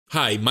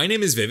Hi, my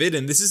name is Vivid,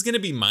 and this is going to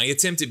be my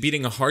attempt at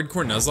beating a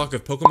hardcore Nuzlocke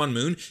of Pokémon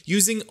Moon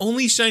using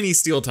only shiny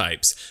Steel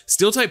types.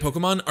 Steel type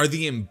Pokémon are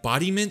the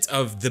embodiment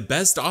of the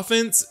best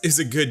offense is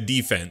a good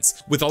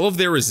defense. With all of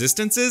their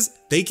resistances,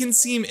 they can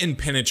seem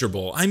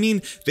impenetrable. I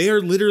mean, they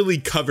are literally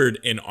covered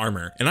in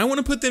armor, and I want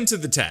to put them to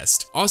the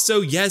test.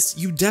 Also, yes,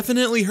 you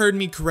definitely heard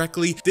me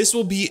correctly. This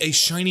will be a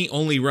shiny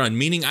only run,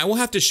 meaning I will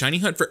have to shiny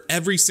hunt for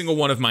every single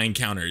one of my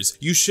encounters.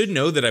 You should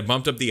know that I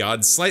bumped up the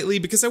odds slightly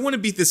because I want to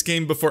beat this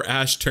game before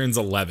Ash turns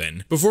 11.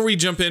 Before we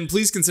jump in,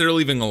 please consider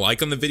leaving a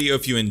like on the video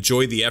if you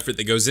enjoy the effort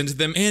that goes into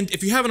them, and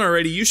if you haven't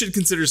already, you should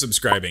consider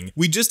subscribing.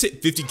 We just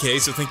hit 50k,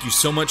 so thank you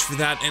so much for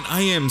that, and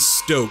I am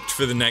stoked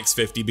for the next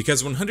 50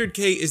 because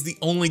 100k is the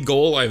only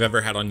goal I've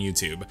ever had on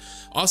YouTube.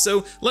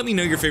 Also, let me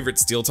know your favorite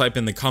Steel type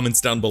in the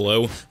comments down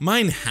below.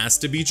 Mine has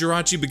to be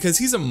Jirachi because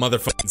he's a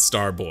motherfucking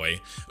star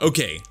boy.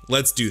 Okay,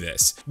 let's do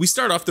this. We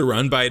start off the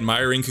run by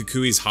admiring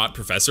Kukui's hot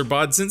professor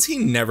bod since he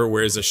never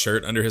wears a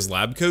shirt under his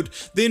lab coat,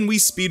 then we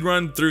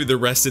speedrun through the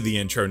rest of the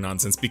intro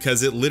nonsense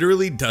because it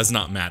literally does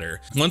not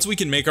matter. Once we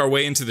can make our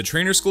way into the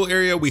trainer school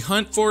area, we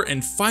hunt for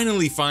and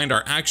finally find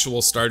our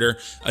actual starter,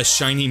 a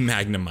shiny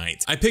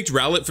Magnemite. I picked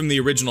Rowlet from the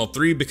original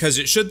 3 because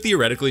it should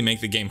theoretically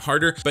make the game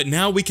harder, but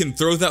now we can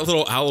throw that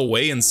little owl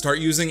away and start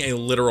using a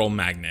literal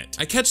magnet.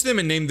 I catch them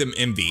and name them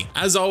Envy.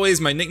 As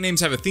always, my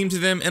nicknames have a theme to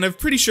them, and I'm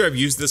pretty sure I've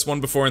used this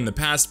one before in the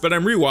past, but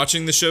I'm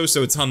rewatching the show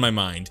so it's on my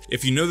mind.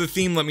 If you know the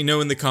theme, let me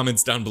know in the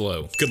comments down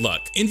below. Good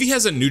luck. Envy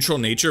has a neutral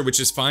nature, which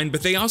is fine,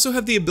 but they also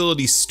have the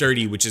ability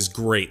Sturdy, which is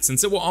great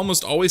since it will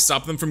almost always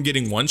stop them from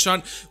getting one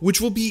shot, which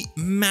will be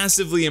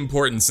massively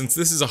important since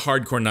this is a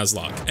hardcore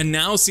Nuzlocke. And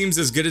now seems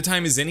as good a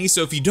time as any,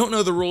 so if you don't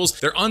know the rules,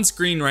 they're on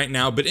screen right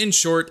now, but in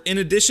short, in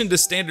addition to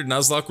standard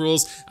Nuzlocke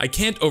rules, I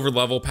can't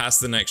overlevel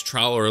past the next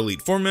trial or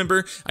Elite 4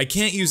 member, I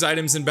can't use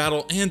items in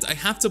battle, and I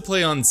have to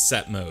play on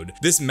set mode.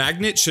 This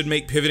magnet should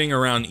make pivoting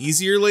around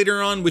easier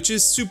later on, which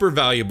is super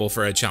valuable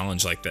for a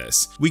challenge like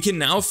this. We can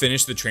now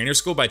finish the trainer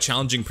school by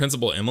challenging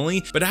Principal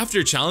Emily, but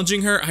after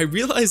challenging her, I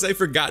realized I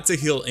forgot to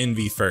heal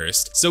Envy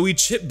first. So we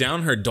chip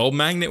down her dull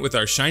magnet with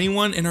our shiny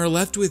one and are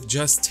left with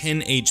just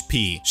 10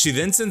 HP. She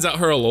then sends out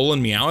her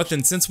Alolan Meowth,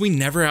 and since we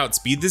never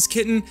outspeed this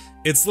kitten,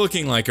 it's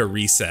looking like a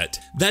reset.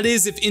 That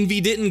is, if Envy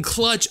didn't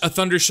clutch a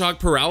Thundershock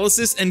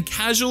Paralysis and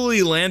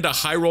casually land a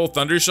high roll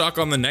Thundershock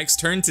on the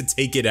next turn to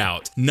take it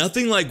out.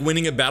 Nothing like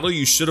winning a battle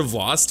you should have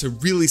lost to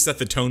really set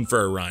the tone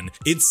for a run.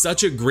 It's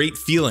such a great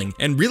feeling,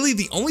 and really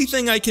the only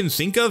thing I can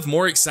think of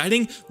more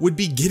exciting would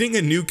be getting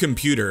a new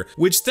computer,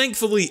 which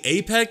thankfully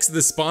Apex,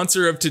 the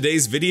sponsor of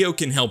today's video,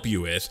 can help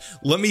you with.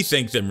 Let me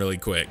thank them really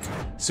quick.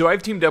 So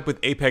I've teamed up with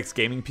Apex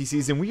Gaming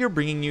PCs, and we are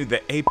bringing you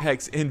the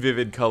Apex in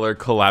Vivid Color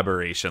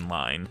collaboration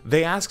line.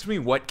 They asked me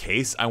what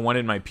case I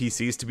wanted my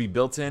PCs to be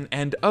built in,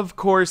 and of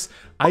course,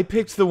 I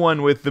picked the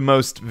one with the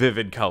most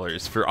vivid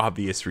colors for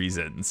obvious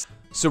reasons.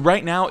 So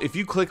right now, if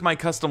you click my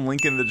custom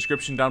link in the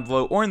description down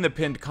below or in the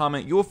pinned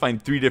comment, you will find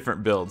 3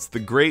 different builds, the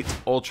Great,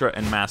 Ultra,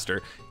 and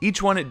Master,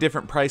 each one at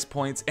different price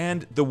points,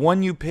 and the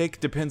one you pick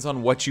depends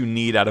on what you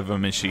need out of a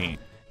machine.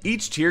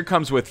 Each tier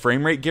comes with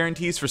frame rate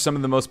guarantees for some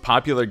of the most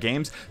popular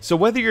games, so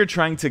whether you're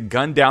trying to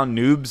gun down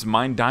noobs,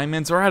 mine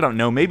diamonds, or I don't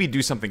know, maybe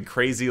do something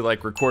crazy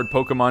like record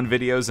Pokemon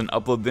videos and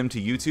upload them to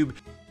YouTube,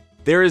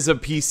 there is a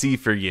PC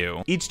for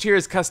you. Each tier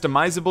is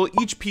customizable,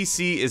 each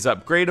PC is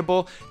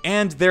upgradable,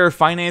 and there are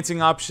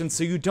financing options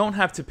so you don't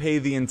have to pay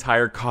the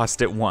entire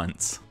cost at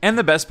once. And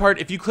the best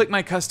part, if you click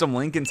my custom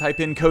link and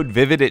type in code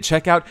VIVID at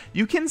checkout,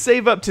 you can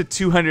save up to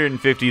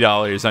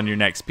 $250 on your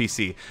next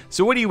PC.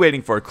 So what are you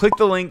waiting for? Click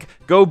the link,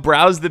 go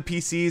browse the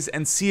PCs,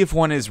 and see if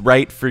one is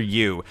right for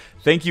you.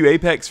 Thank you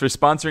Apex for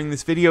sponsoring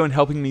this video and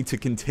helping me to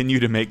continue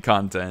to make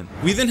content.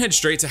 We then head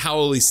straight to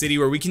Howley City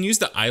where we can use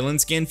the island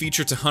scan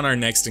feature to hunt our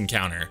next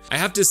encounter. I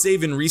have to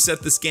save and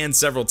reset the scan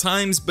several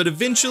times, but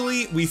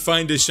eventually we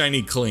find a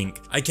shiny Clink.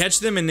 I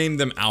catch them and name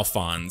them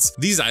Alphons.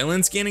 These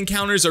island scan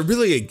encounters are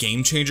really a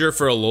game changer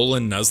for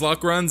Alolan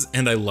Nuzlocke runs,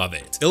 and I love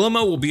it.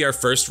 Ilima will be our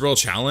first real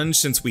challenge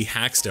since we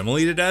hacked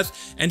Emily to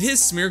death, and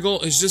his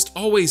Smeargle is just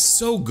always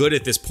so good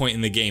at this point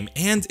in the game,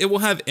 and it will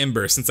have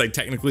Ember since I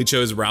technically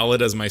chose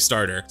Rowlet as my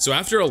starter. So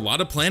after a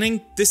lot of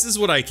planning, this is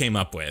what I came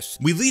up with.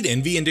 We lead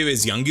Envy into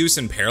his Yungoos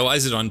and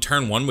paralyze it on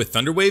turn 1 with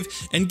Thunder Wave,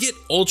 and get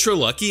ultra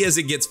lucky as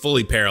it gets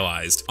fully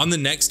paralyzed. On the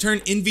next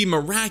turn, Envy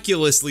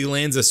miraculously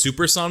lands a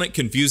Supersonic,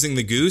 confusing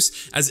the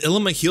Goose, as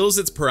Ilima heals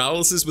its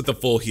paralysis with a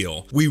full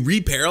heal. We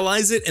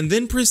re-paralyze it and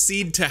then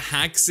proceed to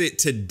hacks it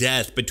to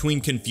death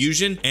between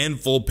confusion and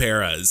full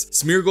paras.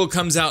 Smeargle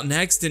comes out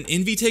next, and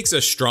Envy takes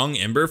a strong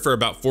Ember for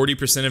about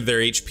 40% of their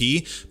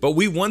HP, but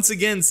we once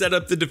again set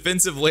up the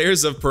defensive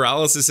layers of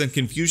paralysis and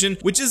confusion,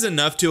 which is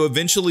enough to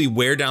eventually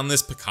wear down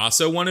this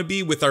Picasso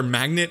wannabe with our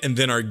magnet and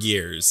then our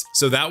gears.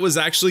 So that was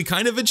actually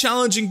kind of a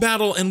challenging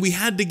battle, and we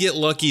had to get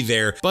lucky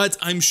there, but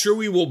I'm sure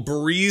we will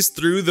breeze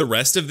through the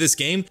rest of this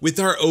game with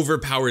our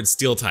overpowered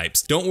Steel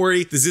types. Don't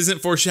worry, this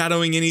isn't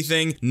foreshadowing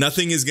anything.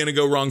 Nothing is gonna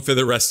go wrong for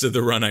the rest of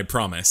the run, I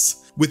promise.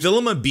 With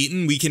Ilima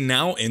beaten, we can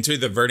now enter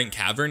the Verdant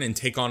Cavern and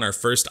take on our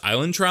first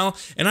island trial,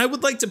 and I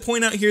would like to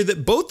point out here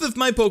that both of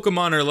my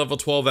Pokemon are level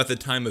 12 at the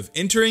time of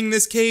entering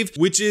this cave,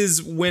 which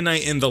is when I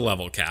end the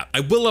level cap. I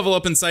will level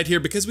up inside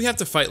here because we have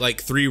to fight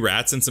like 3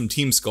 rats and some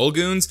Team Skull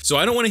goons, so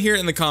I don't want to hear it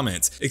in the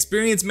comments.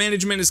 Experience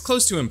management is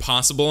close to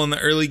impossible in the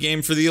early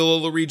game for the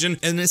Alola region,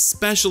 and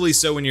especially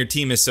so when your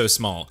team is so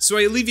small. So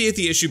I alleviate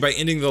the issue by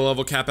ending the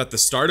level cap at the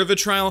start of a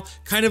trial,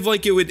 kind of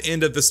like it would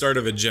end at the start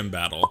of a gym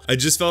battle. I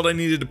just felt I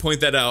needed to point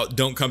that out.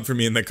 Don't come for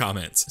me in the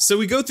comments. So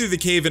we go through the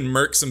cave and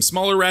murk some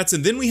smaller rats,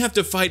 and then we have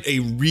to fight a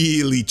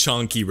really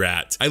chonky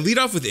rat. I lead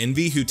off with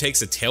Envy, who takes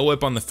a tail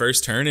whip on the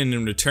first turn and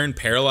in return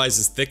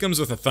paralyzes Thickums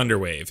with a Thunder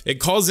Wave. It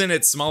calls in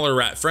its smaller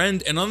rat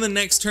friend, and on the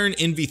next turn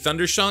Envy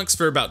Thunder Shocks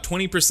for about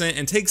 20%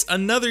 and takes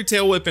another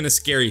tail whip and a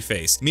Scary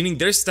Face, meaning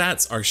their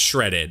stats are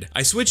shredded.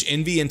 I switch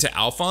Envy into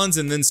Alphonse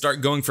and then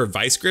start going for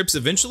Vice Grips,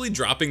 eventually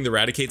dropping the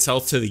Raticate's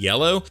health to the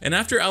yellow, and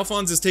after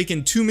Alphonse has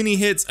taken too many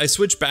hits, I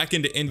switch back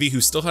into Envy,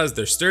 who still has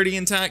their Sturdy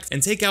intact,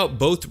 and take out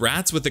both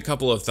rats with a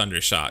couple of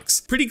Thunder Shocks.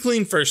 Pretty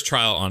clean first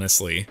trial,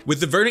 honestly. With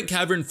the Verdant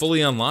Cavern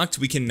fully unlocked,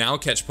 we can now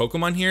catch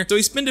Pokemon here, so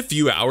I spend a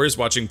few hours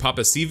watching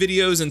Papa C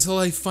videos until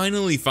I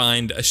finally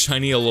find a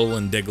shiny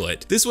Alolan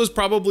Diglett. This was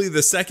probably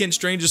the second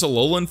strangest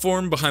Alolan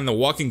form behind the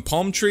Walking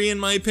Palm Tree in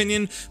my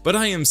opinion, but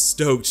I am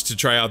stoked to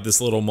try out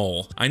this little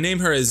mole. I name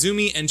her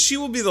Azumi, and she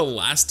will be the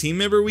last team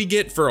member we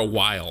get for a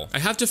while. I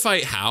have to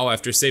fight Hao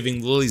after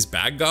saving Lily's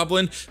Bag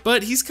Goblin,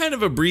 but he's kind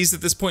of a breeze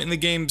at this point in the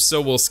game, so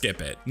we'll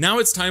skip it. Now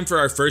it's time for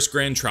our first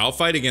grand trial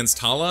fight against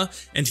Hala,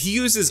 and he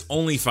uses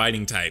only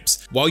fighting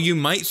types. While you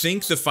might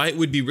think the fight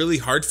would be really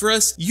hard for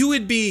us, you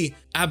would be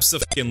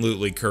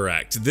absolutely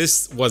correct.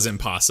 This was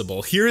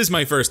impossible. Here is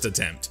my first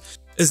attempt.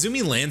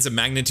 Azumi lands a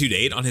magnitude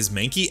 8 on his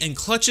Mankey and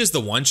clutches the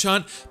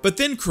one-shot, but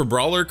then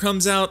Crabrawler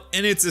comes out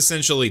and it's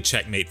essentially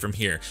checkmate from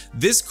here.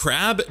 This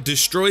crab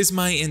destroys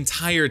my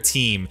entire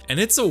team and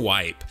it's a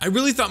wipe. I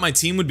really thought my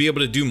team would be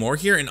able to do more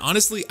here, and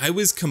honestly I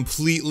was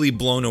completely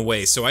blown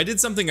away, so I did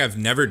something I've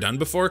never done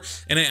before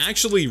and I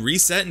actually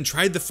reset and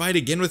tried the fight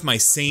again with my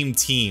same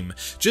team,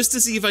 just to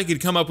see if I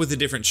could come up with a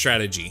different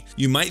strategy.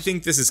 You might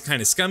think this is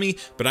kind of scummy,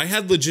 but I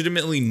had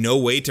legitimately no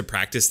way to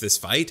practice this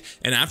fight,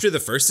 and after the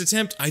first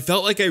attempt I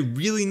felt like I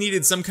really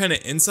needed some kind of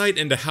insight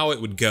into how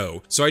it would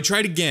go. So I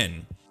tried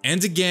again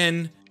and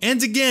again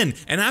and again,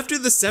 and after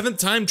the 7th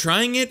time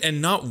trying it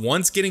and not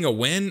once getting a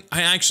win,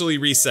 I actually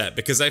reset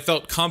because I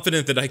felt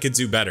confident that I could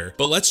do better.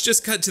 But let's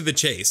just cut to the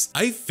chase.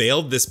 I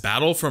failed this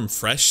battle from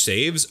fresh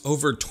saves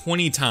over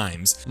 20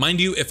 times.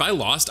 Mind you, if I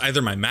lost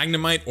either my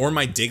Magnemite or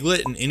my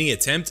Diglett in any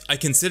attempt, I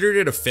considered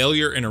it a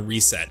failure and a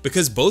reset,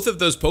 because both of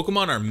those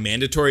Pokemon are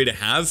mandatory to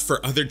have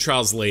for other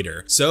trials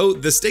later. So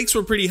the stakes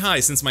were pretty high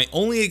since my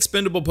only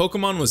expendable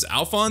Pokemon was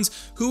Alphonse,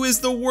 who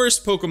is the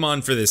worst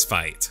Pokemon for this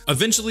fight.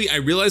 Eventually, I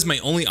realized my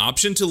only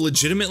option to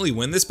legitimately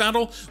win this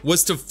battle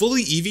was to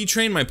fully EV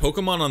train my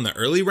Pokemon on the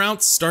early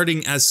routes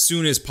starting as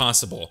soon as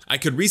possible. I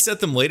could reset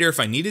them later if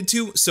I needed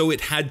to, so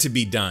it had to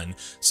be done.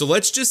 So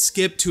let's just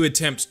skip to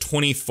attempt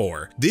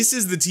 24. This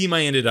is the team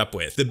I ended up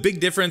with. The big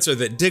difference are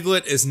that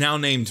Diglett is now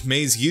named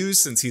Maze Hughes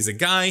since he's a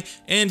guy,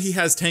 and he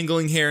has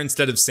tangling hair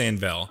instead of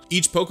Sandvell.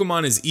 Each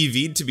Pokemon is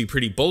EV'd to be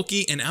pretty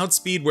bulky and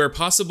outspeed where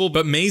possible,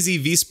 but Maze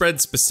EV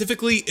spread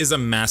specifically is a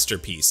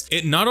masterpiece.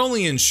 It not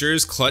only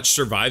ensures Clutch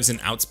survives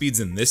and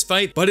outspeeds in this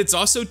fight, but it's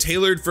also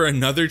tailored for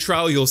another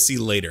trial you'll see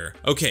later.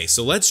 Okay,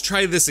 so let's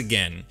try this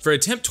again. For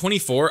attempt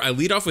 24, I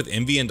lead off with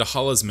Envy into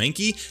Hala's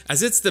Mankey,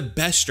 as it's the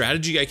best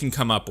strategy I can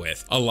come up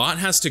with. A lot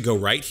has to go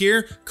right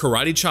here,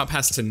 Karate Chop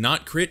has to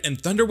not crit, and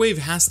Thunder Wave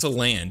has to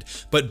land.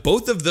 But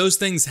both of those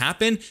things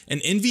happen,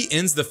 and Envy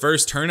ends the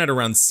first turn at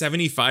around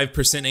 75%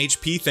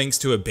 HP thanks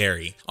to a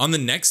berry. On the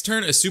next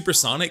turn, a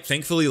Supersonic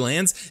thankfully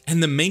lands,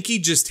 and the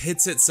Mankey just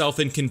hits itself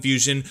in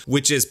confusion,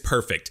 which is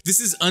perfect. This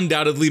is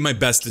undoubtedly my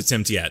best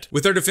attempt yet.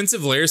 With our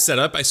defensive layers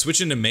set up, I switch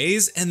into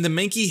Maze, and the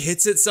Mankey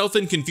hits itself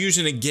in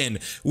confusion again,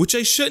 which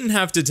I shouldn't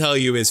have to tell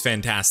you is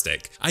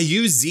fantastic. I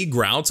use Z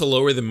Growl to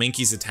lower the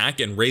Mankey's attack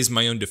and raise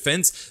my own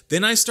defense,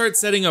 then I start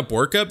setting up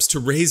workups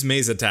to raise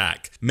Maze's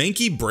attack.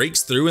 Mankey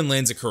breaks through and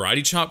lands a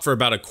Karate Chop for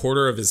about a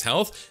quarter of his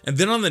health, and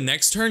then on the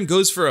next turn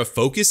goes for a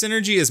Focus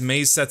Energy as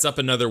Maze sets up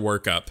another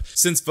workup.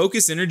 Since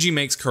Focus Energy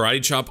makes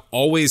Karate Chop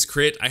always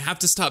crit, I have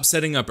to stop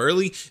setting up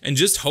early and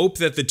just hope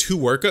that the 2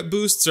 workup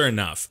boosts are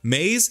enough.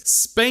 Maze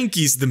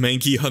spankies the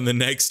Mankey on the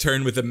next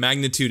turn with a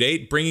magnitude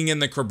 8, bringing in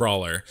the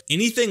Crabrawler.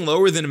 Anything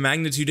lower than a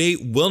magnitude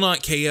 8 will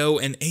not KO,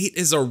 and 8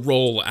 is a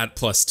roll at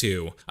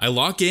 +2. I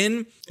lock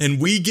in, and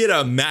we get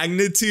a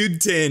magnitude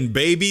 10,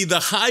 baby, the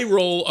high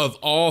roll of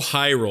all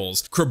high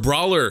rolls.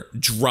 Crabrawler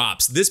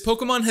drops. This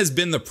Pokemon has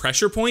been the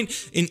pressure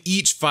point in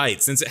each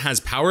fight since it has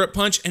Power Up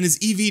Punch and is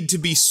EV'd to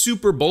be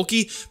super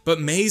bulky,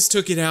 but Maze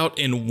took it out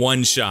in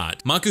one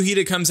shot.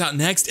 Makuhita comes out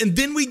next, and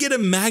then we get a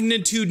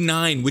magnitude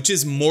 9, which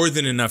is more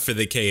than enough for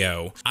the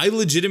KO. I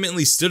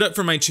legitimately stood up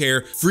from my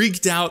chair,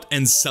 freaked out,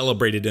 and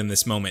celebrated in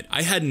this moment.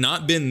 I had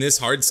not been this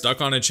hard stuck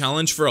on a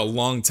challenge for a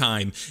long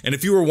time, and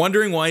if you were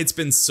wondering why it's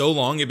been so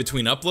long in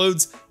between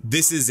uploads,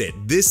 This is it.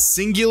 This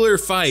singular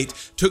fight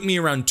took me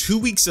around 2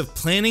 weeks of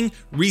planning,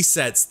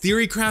 resets,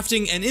 theory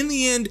crafting, and in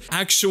the end,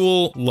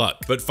 actual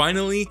luck. But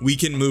finally, we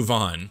can move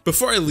on.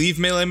 Before I leave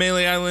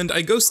Melee Island,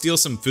 I go steal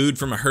some food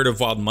from a herd of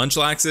wild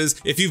munchlaxes.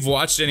 If you've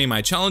watched any of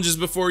my challenges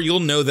before, you'll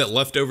know that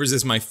leftovers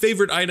is my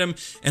favorite item,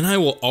 and I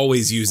will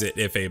always use it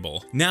if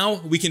able.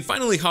 Now, we can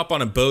finally hop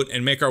on a boat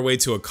and make our way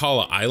to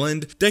Akala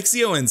Island.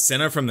 Dexio and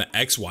Senna from the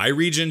XY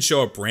region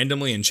show up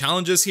randomly in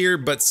challenges here,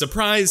 but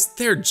surprise,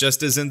 they're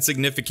just as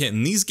insignificant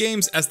in these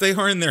games as they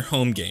are in their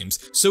home games,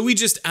 so we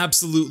just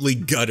absolutely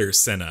gutter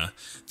Senna.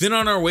 Then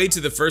on our way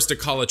to the first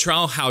Akala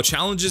trial, Hao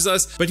challenges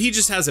us, but he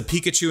just has a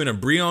Pikachu and a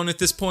Brionne at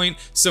this point,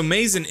 so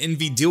Maze and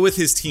Envy deal with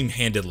his team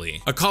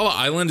handedly. Akala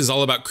Island is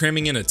all about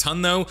cramming in a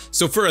ton though,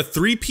 so for a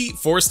three-peat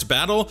forced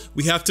battle,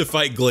 we have to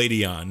fight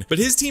Gladion. But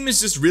his team is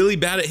just really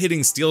bad at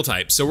hitting steel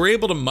types, so we're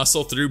able to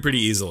muscle through pretty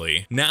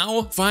easily.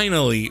 Now,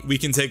 finally, we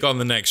can take on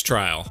the next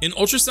trial. In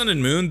Ultra Sun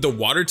and Moon, the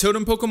water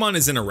totem Pokemon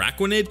is an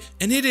Araquanid,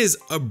 and it is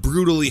a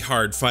brutally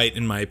hard fight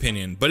in my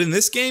opinion. But in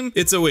this game,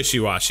 it's a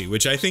wishy-washy,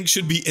 which I think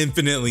should be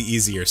infinitely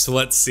easier, so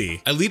let's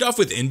see. I lead off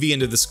with Envy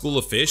into the School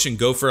of Fish and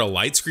go for a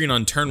light screen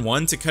on turn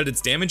 1 to cut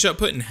its damage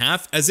output in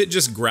half as it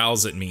just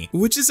growls at me,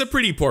 which is a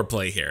pretty poor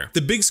play here.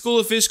 The big School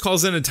of Fish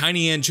calls in a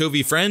tiny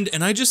anchovy friend,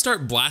 and I just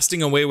start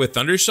blasting away with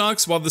Thunder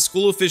Shocks while the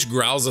School of Fish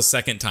growls a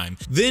second time.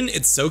 Then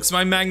it soaks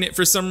my magnet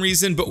for some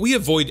reason, but we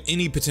avoid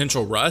any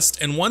potential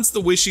rust, and once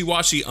the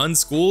wishy-washy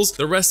unschools,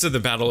 the rest of the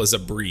battle is a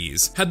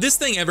breeze. Had this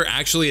thing ever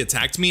actually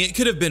attacked me, it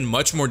could have been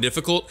much more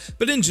difficult,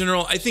 but in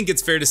general, I think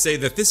it's fair to say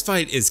that this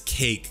fight is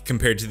cake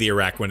compared to the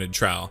Araquanid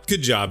trial.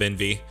 Good job,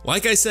 Envy.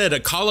 Like I said,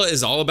 Akala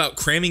is all about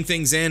cramming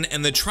things in,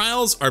 and the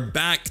trials are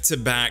back to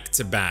back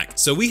to back,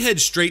 so we head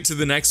straight to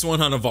the next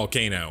one on a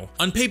volcano.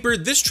 On paper,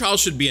 this trial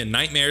should be a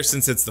nightmare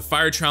since it's the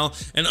fire trial,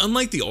 and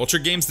unlike the Ultra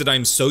games that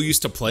I'm so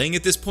used to playing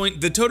at this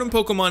point, the totem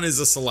Pokemon is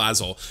a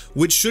Salazzle,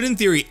 which should in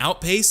theory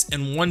outpace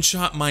and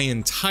one-shot my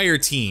entire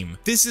team.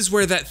 This is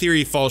where that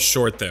theory falls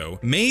short though.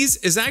 Maze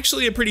is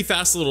actually a pretty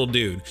fast little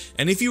dude,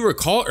 and if you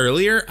recall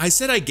earlier, I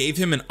said I gave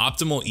him an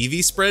optimal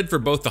EV spread for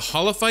both the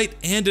Holophyte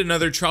and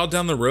another trial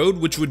down the road,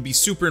 which would be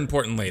super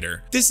important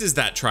later. This is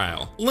that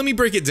trial. Let me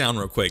break it down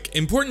real quick.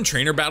 Important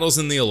trainer battles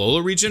in the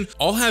Alola region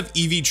all have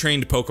EV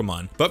trained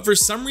Pokemon, but for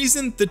some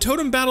reason, the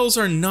totem battles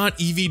are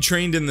not EV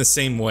trained in the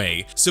same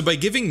way. So by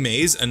giving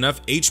Maze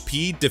enough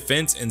HP,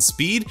 defense, and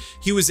speed,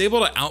 he was able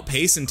to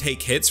outpace and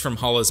take hits from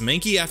Hala's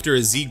Mankey after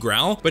a Z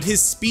growl, but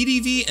his speed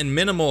EV and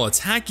minimal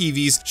attack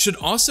EVs should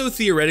also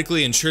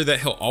theoretically ensure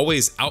that he'll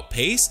always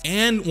outpace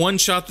and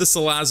one-shot the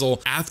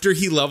Salazzle after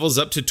he levels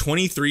up to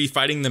 23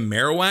 fighting the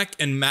Marowak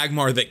and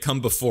Magmar that come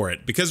before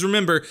it, because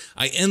remember,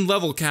 I end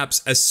level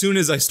caps as soon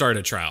as I start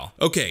a trial.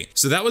 Okay,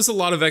 so that was a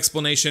lot of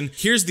explanation.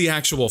 Here's the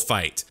actual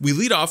fight. We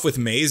lead off with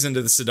Maze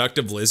into the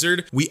Seductive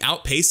Lizard. We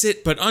outpace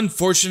it, but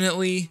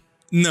unfortunately,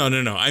 No,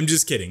 I'm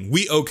just kidding.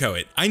 We OHKO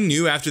it. I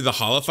knew after the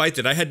Holophyte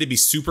that I had to be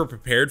super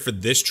prepared for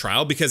this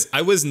trial because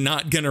I was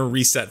not gonna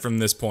reset from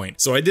this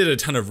point. So I did a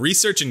ton of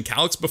research in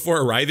Calyx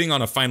before arriving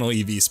on a final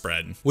EV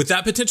spread. With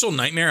that potential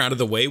nightmare out of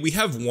the way, we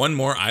have one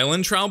more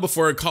island trial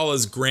before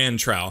Akala's grand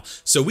trial.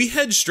 So we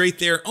head straight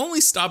there,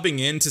 only stopping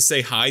in to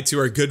say hi to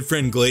our good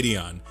friend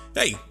Gladion.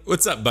 Hey,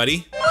 what's up,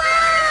 buddy?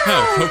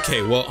 Oh,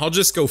 okay, well, I'll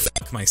just go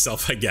fuck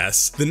myself, I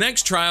guess. The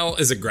next trial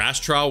is a grass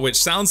trial, which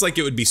sounds like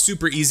it would be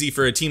super easy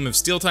for a team of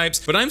steel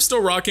types, but I'm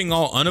still rocking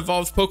all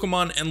unevolved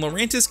Pokemon, and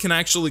Lurantis can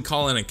actually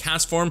call in a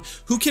cast form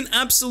who can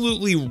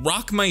absolutely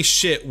rock my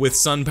shit with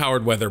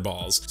sun-powered weather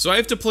balls, so I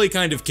have to play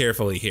kind of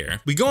carefully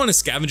here. We go on a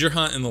scavenger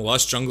hunt in the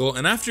lush jungle,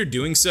 and after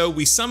doing so,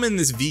 we summon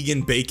this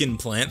vegan bacon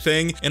plant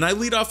thing, and I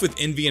lead off with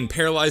Envy and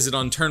paralyze it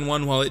on turn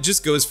 1 while it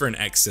just goes for an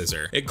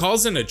X-Scissor. It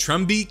calls in a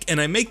Trumbeak, and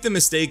I make the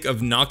mistake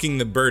of knocking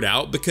the bird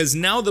out because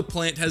now the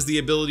plant has the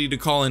ability to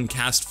call in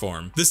cast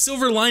form. The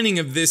silver lining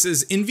of this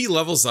is Envy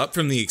levels up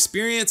from the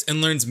experience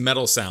and learns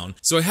Metal Sound,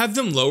 so I have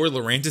them lower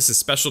Lurantis'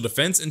 special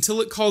defense until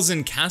it calls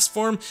in cast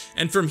form,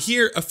 and from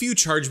here a few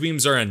charge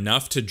beams are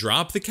enough to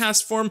drop the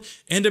cast form,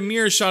 and a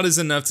mirror shot is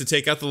enough to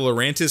take out the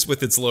Lurantis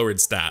with its lowered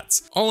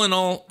stats. All in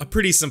all, a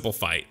pretty simple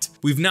fight.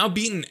 We've now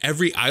beaten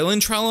every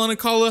island trial on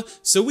Akala,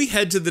 so we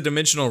head to the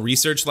Dimensional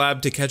Research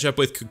Lab to catch up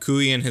with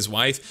Kukui and his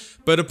wife,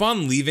 but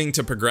upon leaving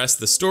to progress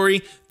the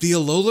story, the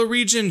Alola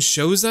region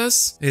shows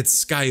us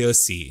it's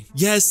Skyosea.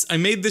 Yes, I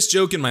made this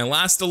joke in my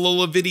last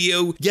Alola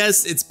video.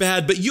 Yes, it's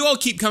bad, but you all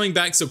keep coming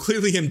back, so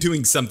clearly I'm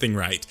doing something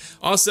right.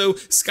 Also,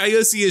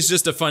 Skyosea is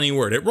just a funny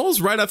word. It rolls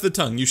right off the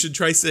tongue. You should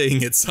try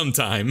saying it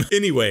sometime.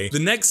 Anyway, the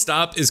next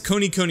stop is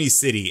Konikoni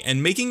City,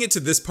 and making it to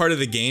this part of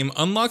the game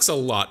unlocks a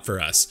lot for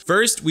us.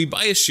 First, we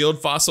buy a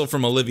shield fossil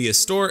from Olivia's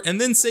store,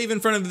 and then save in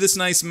front of this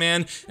nice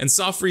man, and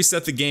soft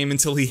reset the game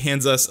until he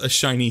hands us a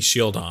shiny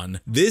Shieldon.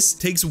 This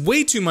takes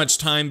way too much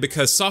time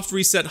because soft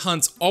reset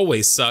hunts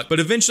always suck, but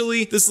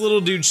eventually this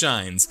little dude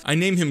shines. I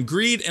name him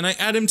Greed and I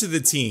add him to the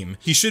team.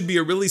 He should be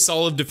a really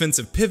solid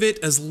defensive pivot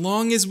as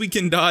long as we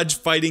can dodge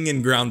fighting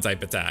and ground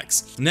type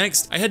attacks.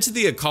 Next, I head to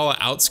the Akala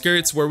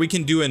outskirts where we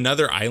can do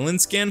another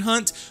island scan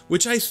hunt,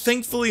 which I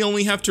thankfully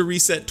only have to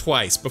reset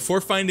twice before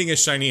finding a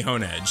shiny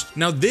Honedge.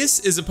 Now this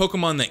is a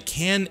Pokemon that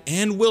can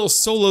and will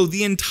solo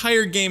the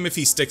entire game if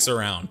he sticks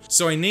around,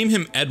 so I name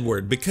him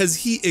Edward because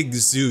he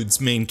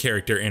exudes main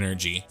character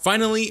energy.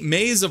 Finally,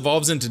 Maze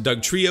evolves into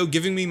Dugtrio,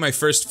 giving me my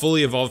first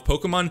fully evolved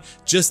Pokemon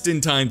just in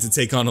time to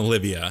take on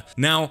Olivia.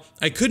 Now,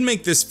 I could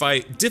make this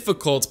fight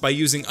difficult by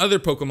using other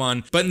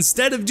Pokemon, but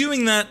instead of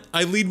doing that,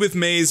 I lead with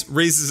Maze,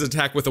 raise his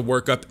attack with a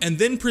workup, and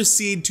then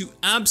proceed to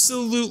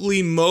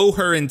absolutely mow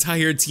her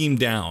entire team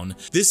down.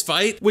 This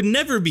fight would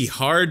never be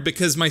hard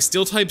because my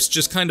steel types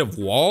just kind of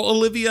wall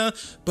Olivia,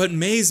 but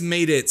Maze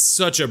made it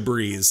such a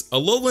breeze.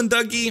 Alolan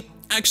Dougie,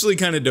 actually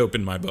kind of dope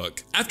in my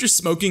book. After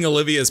smoking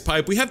Olivia's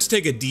pipe, we have to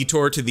take a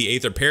detour to the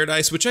Aether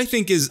Paradise, which I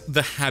think is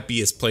the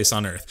happiest place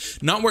on Earth.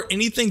 Not where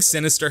anything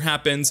sinister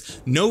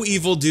happens, no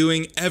evil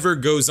doing ever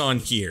goes on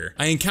here.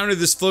 I encounter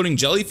this floating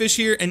jellyfish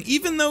here, and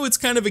even though it's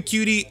kind of a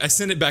cutie, I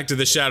send it back to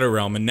the Shadow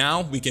Realm, and now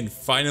we can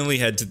finally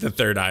head to the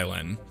third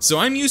island. So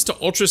I'm used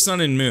to Ultra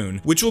Sun and Moon,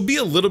 which will be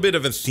a little bit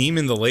of a theme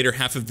in the later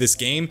half of this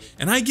game,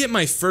 and I get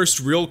my first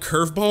real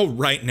curveball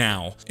right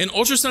now. In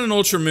Ultra Sun and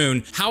Ultra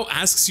Moon, Hao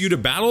asks you to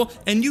battle,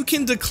 and you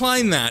can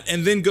decline that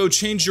and then go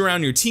change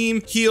around your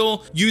team,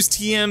 heal, use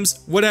TMs,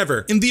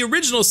 whatever. In the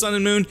original Sun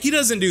and Moon, he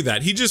doesn't do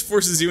that. He just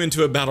forces you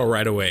into a battle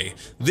right away.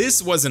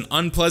 This was an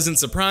unpleasant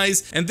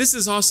surprise, and this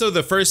is also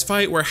the first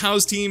fight where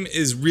Hao's team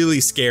is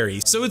really scary,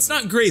 so it's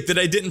not great that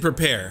I didn't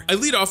prepare. I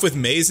lead off with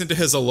Maze into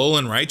his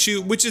Alolan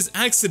Raichu, which is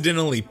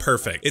accidentally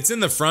perfect. It's in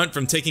the front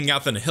from taking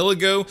out the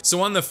Nihilego,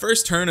 so on the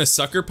first turn, a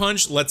Sucker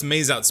Punch lets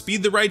Maze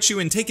outspeed the Raichu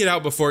and take it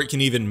out before it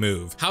can even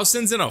move. Hao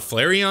sends in a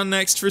Flareon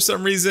next for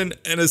some reason,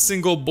 and a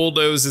single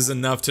Bulldoze is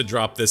enough to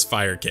drop this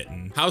fire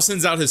kitten. Hao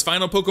sends out his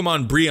final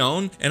Pokemon,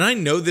 Brionne, and I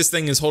know this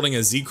thing is holding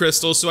a Z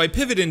Crystal, so I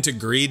pivot into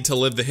Greed to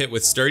live the hit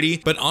with Sturdy,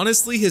 but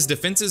honestly his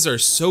defenses are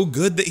so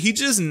good that he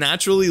just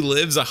naturally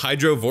lives a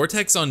Hydro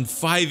Vortex on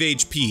 5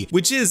 HP,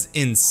 which is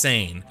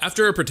insane.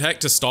 After a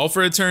Protect to stall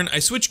for a turn, I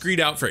switch Greed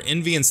out for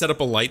Envy and set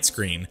up a Light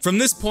Screen. From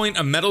this point,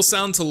 a Metal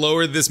Sound to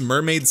lower this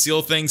Mermaid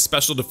Seal thing's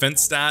special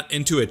defense stat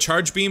into a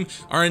Charge Beam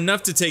are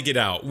enough to take it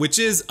out, which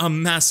is a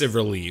massive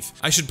relief.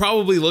 I should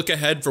probably look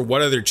ahead for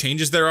what other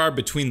changes there are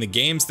between the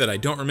games that I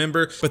don't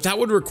remember, but that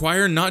would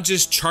require not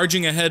just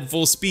charging ahead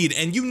full speed,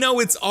 and you know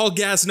it's all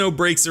gas no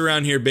brakes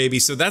around here, baby,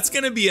 so that's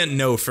gonna be a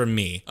no from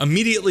me.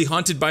 Immediately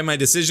haunted by my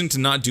decision to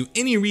not do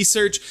any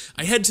research,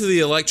 I head to the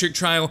electric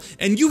trial,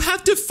 and you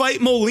have to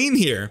fight Moline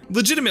here.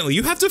 Legitimately,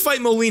 you have to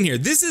fight Moline here.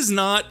 This is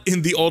not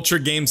in the Ultra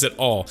games at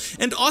all,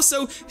 and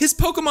also his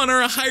Pokemon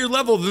are a higher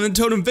level than the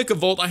Totem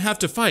Vikavolt I have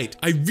to fight.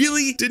 I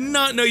really did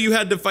not know you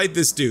had to fight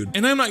this dude,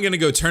 and I'm not gonna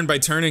go turn by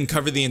turn and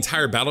cover the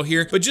entire battle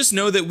here, but just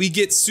know that we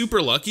get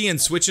super lucky and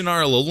switch in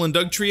our Alolan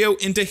Dugtrio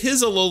into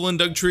his Alolan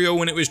Dugtrio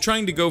when it was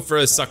trying to go for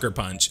a Sucker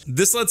Punch.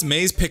 This lets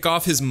Maze pick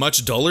off his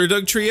much duller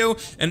Dugtrio,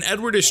 and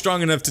Edward is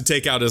strong enough to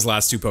take out his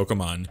last two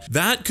Pokemon.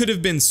 That could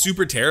have been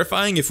super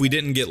terrifying if we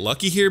didn't get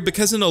lucky here,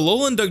 because an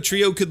Alolan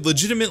Dugtrio could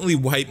legitimately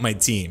wipe my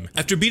team.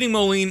 After beating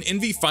Moline,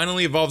 Envy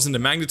finally evolves into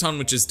Magneton,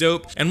 which is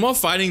dope, and while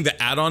fighting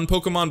the add-on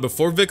Pokemon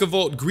before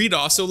Vikavolt, Greed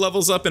also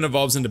levels up and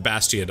evolves into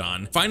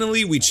Bastiodon.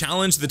 Finally, we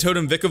challenge the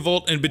Totem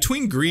Vikavolt, and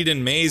between Greed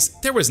and Maze,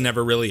 there was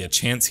never really a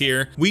chance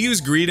here. We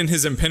use Greed and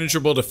his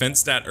impenetrable defense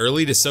stat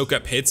early to soak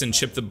up hits and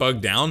chip the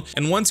bug down,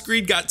 and once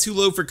Greed got too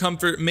low for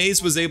comfort,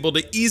 Maze was able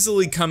to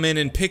easily come in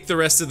and pick the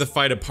rest of the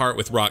fight apart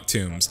with Rock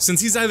Tombs,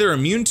 since he's either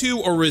immune to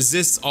or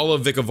resists all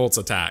of Vikavolt's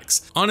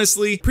attacks.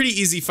 Honestly, pretty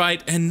easy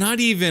fight, and not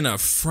even a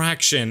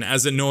fraction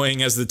as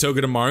annoying as the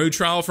Togedemaru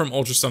trial from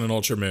Ultra Sun and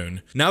Ultra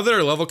Moon. Now that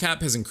our level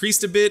cap has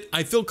increased a bit,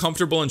 I feel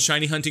comfortable in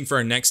shiny hunting for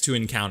our next two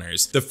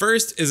encounters. The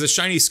first is a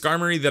shiny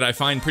Skarmory that I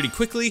find pretty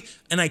quickly,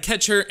 and I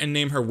catch her and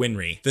name her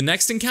Winry. The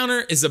next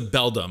encounter is a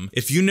Beldum.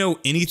 If you know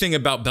anything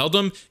about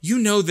Beldum, you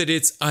know that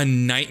it's a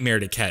nightmare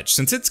to catch,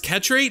 since its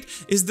catch rate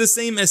is the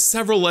same as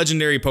several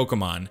legendary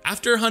Pokemon.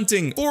 After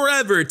hunting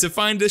forever to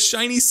find a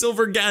shiny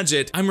silver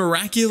gadget, I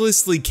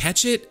miraculously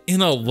catch it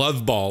in a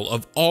Love Ball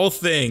of all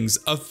things,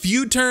 a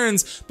few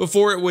turns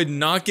before it would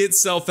knock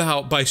itself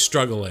out by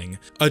struggling.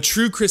 A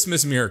true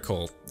Christmas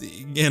miracle.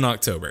 In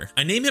October.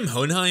 I name him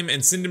Hohenheim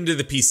and send him to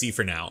the PC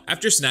for now.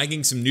 After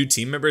snagging some new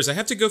team members, I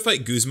have to go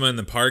fight Guzma in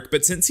the park,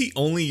 but since he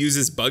only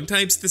uses bug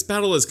types, this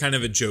battle is kind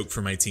of a joke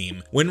for my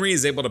team. Winry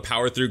is able to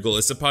power through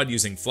Golisopod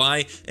using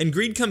Fly, and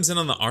Greed comes in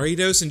on the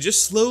Ariados and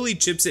just slowly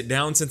chips it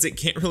down since it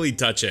can't really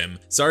touch him.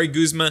 Sorry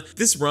Guzma,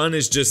 this run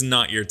is just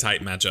not your type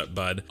matchup,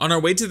 bud. On our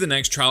way to the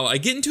next trial, I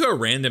get into a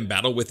random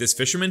battle with this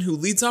fisherman who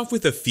leads off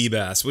with a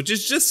Feebas, which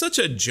is just such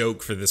a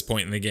joke for this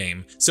point in the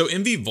game. So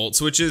Envy Volt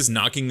switches,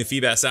 knocking the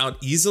Feebas out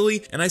easily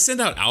easily, and I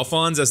send out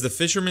Alphonse as the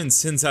fisherman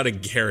sends out a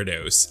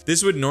Gyarados.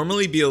 This would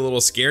normally be a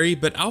little scary,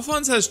 but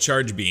Alphonse has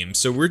Charge Beam,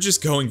 so we're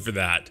just going for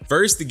that.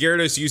 First, the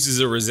Gyarados uses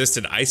a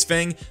resisted Ice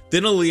Fang,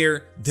 then a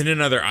Leer, then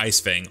another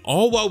Ice Fang,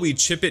 all while we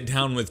chip it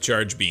down with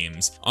Charge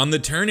Beams. On the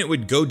turn it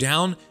would go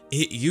down,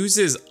 it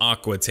uses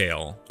Aqua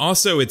Tail.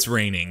 Also, it's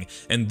raining,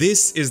 and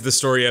this is the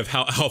story of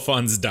how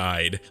Alphonse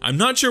died. I'm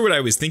not sure what I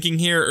was thinking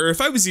here, or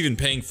if I was even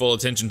paying full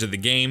attention to the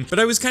game, but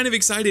I was kind of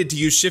excited to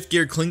use Shift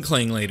Gear Clink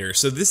Clang later,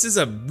 so this is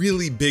a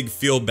really big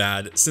feel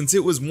bad, since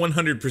it was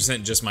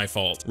 100% just my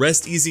fault.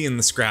 Rest easy in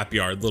the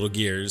scrapyard, little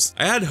gears.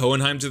 I add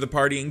Hohenheim to the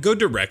party and go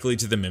directly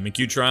to the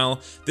Mimikyu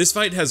trial. This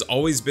fight has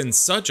always been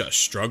such a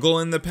struggle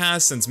in the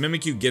past, since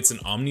Mimikyu gets an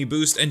Omni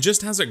boost and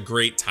just has a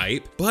great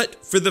type,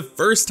 but for the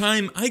first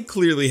time, I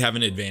clearly have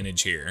an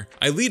advantage here.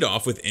 I lead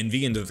off with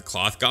Envy into the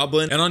Cloth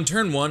Goblin, and on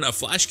turn 1, a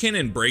Flash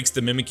Cannon breaks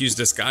the Mimikyu's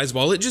disguise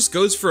while it just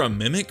goes for a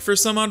Mimic for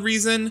some odd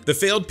reason. The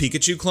failed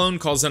Pikachu clone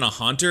calls in a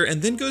Haunter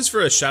and then goes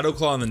for a Shadow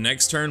Claw on the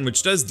next turn,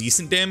 which does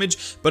decent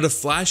damage, but a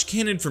Flash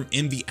Cannon from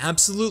Envy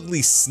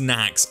absolutely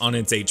snacks on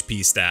its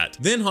HP stat.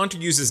 Then Haunter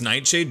uses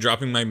Nightshade,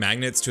 dropping my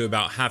magnets to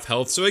about half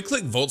health, so I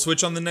click Volt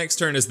Switch on the next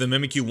turn as the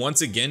Mimikyu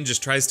once again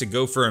just tries to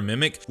go for a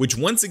Mimic, which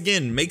once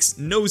again makes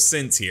no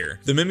sense here.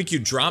 The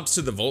Mimikyu drops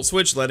to the Volt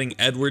Switch, letting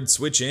Edward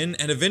switch in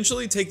and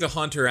eventually take the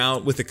Haunter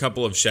out with a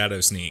couple of Shadow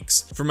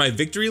Sneaks. For my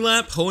victory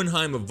lap,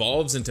 Hohenheim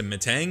evolves into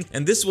Metang,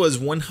 and this was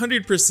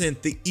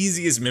 100% the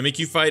easiest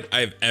Mimikyu fight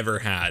I've ever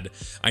had.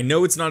 I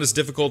know it's not as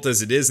difficult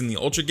as it is in the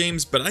Ultra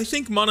games, but I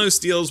think Mono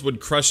Steels would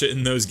crush it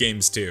in those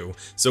games too,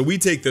 so we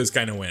take those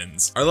kind of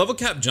wins. Our level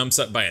cap jumps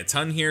up by a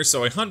ton here,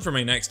 so I hunt for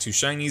my next 2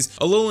 shinies,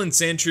 a Alolan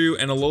Sandshrew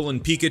and a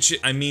Alolan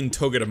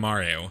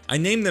Togedemaru. I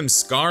name them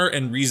Scar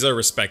and Riza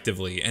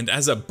respectively, and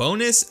as a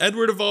bonus,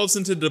 Edward evolves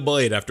into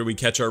Doublade after we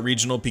catch our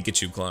regional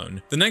Pikachu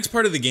clone. The next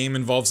part of the game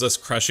involves us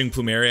crushing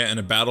Plumeria in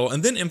a battle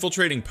and then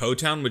infiltrating Po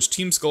Town, which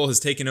Team Skull has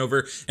taken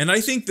over, and I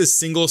think the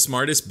single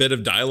smartest bit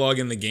of dialogue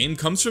in the game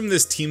comes from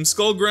this Team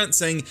Skull grunt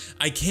saying,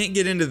 "I can't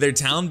get into their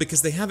town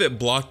because they have it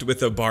blocked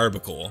with a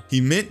barbicle." He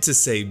meant to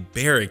say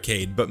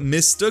barricade, but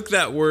mistook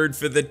that word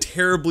for the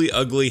terribly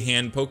ugly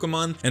hand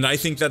Pokemon, and I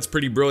think that's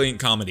pretty brilliant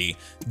comedy.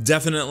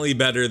 Definitely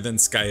better than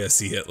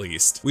Skyosea at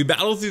least. We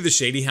battle through the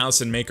Shady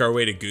House and make our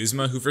way to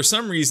Guzma, who for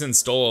some reason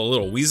stole a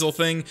little weasel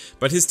thing,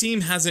 but his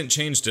team hasn't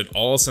changed at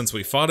all since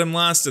we fought him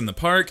last in the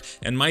park,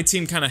 and my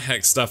team kinda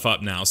hacks stuff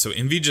up now, so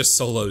Envy just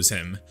solos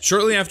him.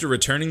 Shortly after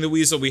returning the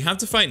weasel, we have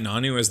to fight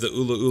Nanu as the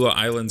Ula Ula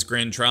Island's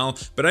Grand Trial,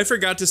 but I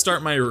forgot to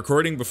start my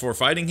recording before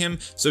fighting him,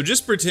 so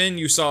just pretend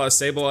you saw a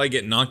Sableye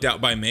get knocked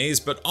out by Maze,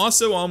 but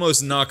also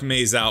almost knock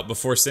Maze out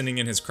before sending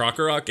in his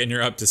Crocorock, and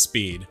you're up to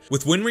speed.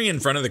 With Winry in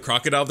front of the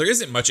Crocodile, there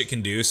isn't much it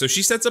can do, so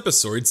she sets up a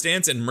Sword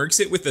Stance and murks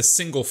it with a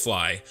single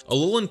fly.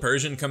 Alolan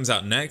Persian comes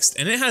out next,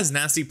 and it has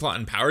Nasty Plot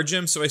and Power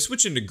Gem, so I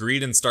switch into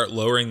Greed and start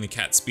lowering the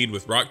cat's speed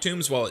with Rock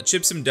Tombs while it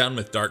chips him down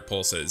with Dark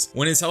Pulses.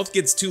 When his health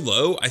gets too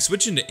low, I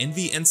switch into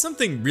Envy, and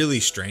something really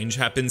strange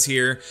happens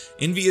here.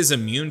 Envy is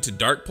immune to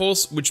Dark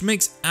Pulse, which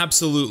makes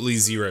absolutely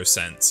zero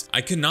sense.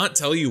 I could not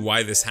tell you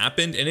why this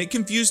happened, and it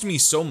confused me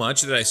so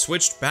much that I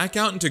switched back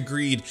out into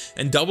Greed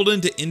and doubled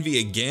into Envy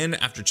again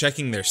after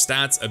checking their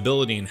stats,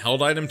 ability, and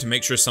held item to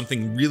make sure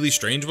something really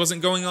strange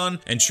wasn't going on,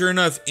 and sure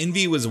enough,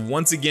 Envy was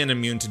once again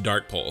immune to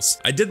Dark Pulse.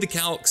 I did the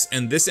calcs,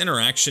 and this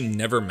interaction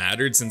never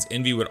mattered since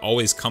Envy would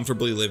always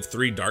comfortably live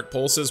 3 Dark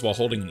Pulses while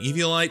holding an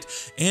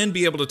Eviolite, and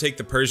be able to take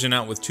the Persian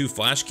out with 2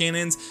 Flash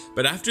Cannons,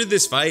 but after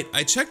this fight,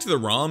 I checked the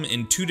ROM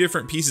in 2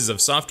 different pieces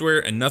of software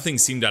and nothing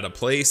seemed out of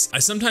place. I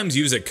sometimes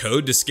use a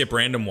code to skip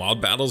random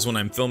wild battles when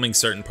I'm filming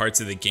certain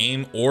parts of the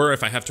game, or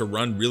if I have to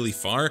run really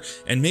far,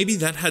 and maybe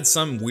that had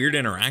some weird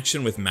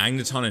interaction with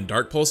Magneton and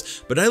Dark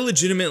Pulse, but I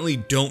legitimately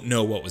don't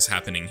know what was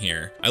happening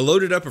here. I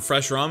loaded up a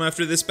fresh ROM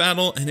after this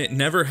battle, and it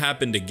never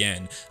happened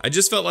again. I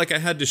just felt like I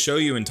had to show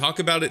you and talk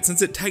about it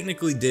since it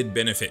technically did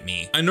benefit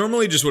me. I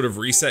normally just would have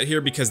reset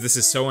here because this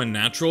is so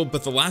unnatural,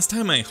 but the last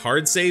time I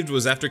hard saved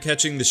was after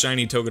catching the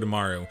shiny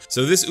Togedemaru,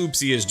 so this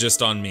oopsie is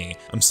just on me.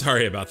 I'm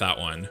sorry about that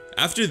one.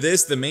 After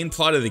this, the main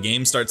plot of the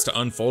game starts to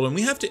unfold and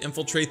we have to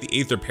infiltrate the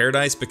Aether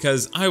Paradise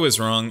because I was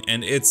wrong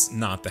and it's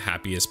not the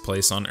happiest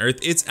place on Earth,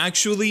 it's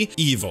actually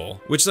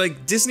evil. Which,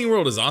 like, Disney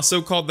World is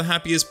also called the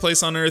happiest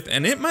place on Earth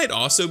and it might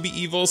also be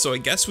evil, so I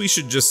guess we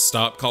should just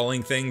stop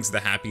calling things the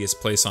happiest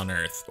place on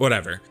Earth.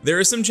 Whatever. There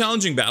are some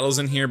challenging battles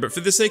in here, but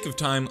for the sake of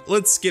time,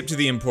 let's skip to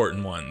the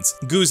important ones.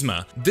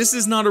 Guzma. This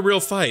is not a real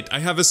fight. I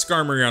have a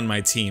Skarmory on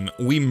my team.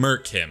 We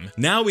murk him.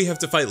 Now we have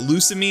to fight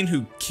Lusamine,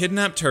 who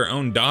kidnapped her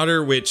own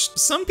daughter, which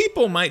some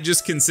people might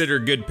just consider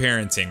good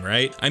parenting,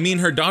 right? I mean,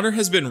 her daughter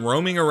has been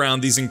roaming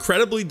around these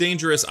incredibly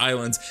dangerous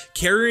islands,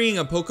 carrying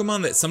a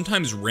Pokemon that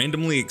sometimes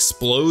randomly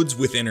explodes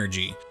with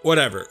energy.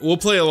 Whatever, we'll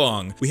play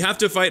along. We have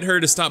to fight her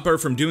to stop her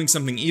from doing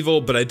something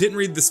evil, but I didn't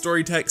read the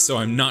story text, so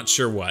I'm not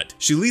sure what.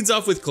 She leads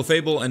off with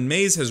Clefable, and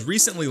Maze has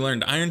recently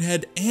learned Iron Head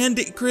head and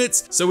it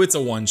crits, so it's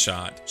a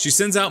one-shot. She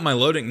sends out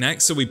Milotic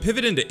next, so we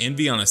pivot into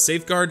Envy on a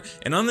safeguard,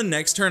 and on the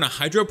next turn a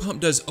Hydro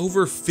Pump does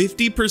over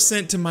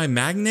 50% to my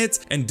magnets,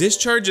 and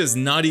Discharge is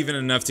not even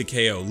enough to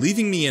KO,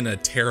 leaving me in a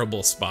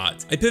terrible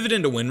spot. I pivot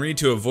into Winry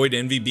to avoid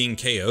Envy being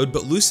KO'd,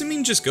 but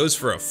Lusamine just goes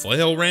for a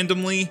flail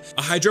randomly.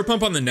 A Hydro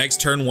Pump on the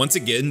next turn once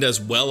again does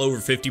well over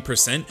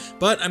 50%,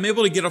 but I'm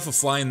able to get off a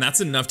fly, and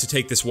that's enough to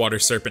take this Water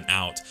Serpent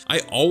out. I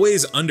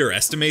always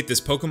underestimate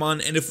this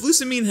Pokemon, and if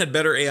Lusamine had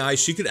better AI,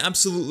 she could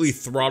absolutely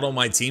throttle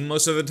my team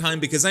most of the time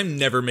because I'm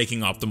never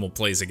making optimal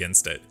plays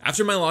against it.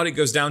 After Milotic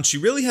goes down, she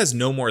really has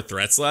no more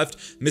threats left.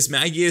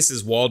 Mismagius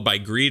is walled by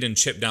Greed and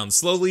chipped down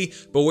slowly.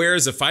 Beware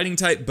is a fighting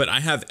type, but I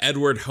have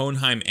Edward,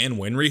 Hohenheim, and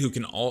Winry who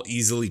can all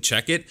easily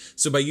check it,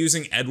 so by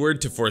using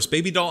Edward to force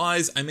Baby Doll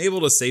Eyes, I'm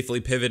able to safely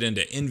pivot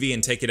into Envy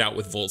and take it out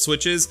with Volt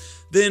Switches.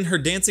 Then her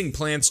Dancing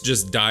Plants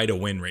just die to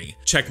Winry.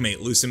 Checkmate,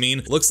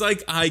 Lusamine. Looks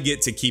like I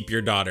get to keep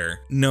your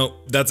daughter.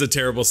 No, that's a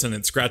terrible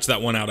sentence. Scratch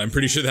that one out. I'm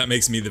pretty sure that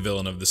makes me the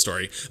villain of the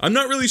story. I'm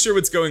not really sure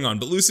what's going on,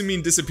 but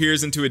Lusamine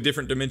disappears into a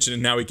different dimension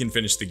and now we can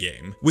finish the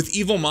game. With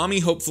Evil Mommy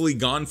hopefully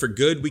gone for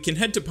good, we can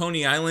head to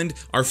Pony Island,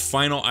 our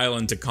final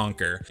island to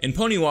conquer. In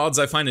Pony Wilds,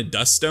 I find a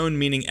Dust Stone,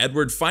 meaning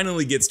Edward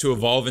finally gets to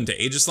evolve into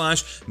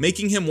Aegislash,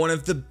 making him one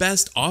of the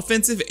best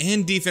offensive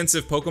and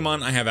defensive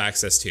Pokemon I have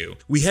access to.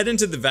 We head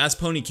into the vast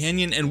Pony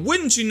Canyon, and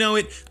wouldn't you know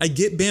it, I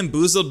get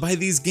bamboozled by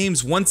these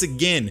games once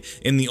again.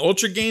 In the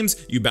Ultra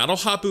games, you battle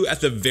Hapu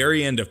at the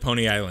very end of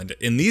Pony Island.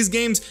 In these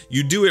games,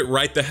 you do it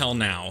right the hell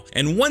now.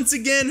 And once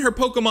again, her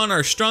Pokemon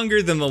are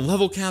stronger than the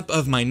level cap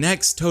of my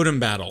next totem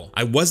battle.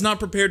 I was not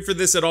prepared for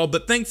this at all,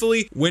 but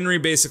thankfully,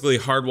 Winry basically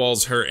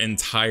hardwalls her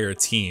entire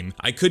team.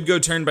 I could go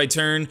turn by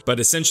turn, but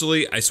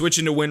essentially, I switch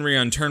into Winry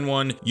on turn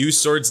 1, use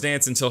Swords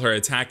Dance until her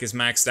attack is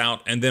maxed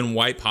out, and then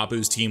wipe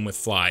Hapu's team with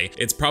Fly.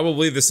 It's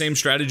probably the same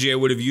strategy I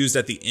would have used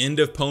at the end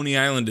of Pony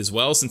Island as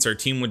well, since our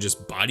team would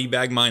just body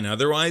bag mine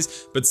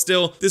otherwise, but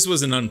still, this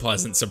was an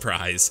unpleasant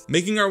surprise.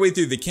 Making our way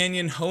through the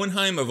canyon,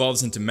 Hohenheim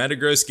evolves into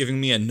Metagross, giving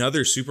me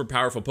another super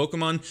powerful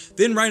Pokemon.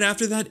 Then right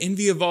after that,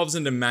 Envy evolves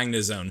into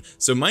Magnezone,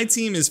 so my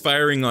team is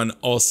firing on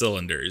all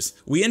cylinders.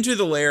 We enter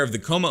the lair of the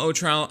Kommo-o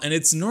trial, and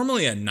it's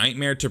normally a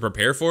nightmare to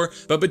prepare for,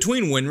 but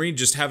between Winry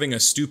just having a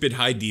stupid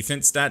high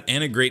defense stat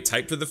and a great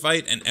type for the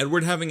fight, and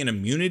Edward having an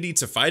immunity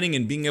to fighting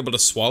and being able to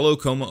swallow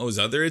Kommo-o's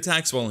other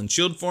attacks while in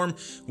shield form,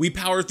 we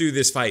power through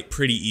this fight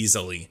pretty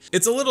easily.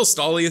 It's a little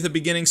stally at the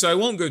beginning, so I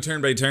won't go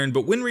turn by turn,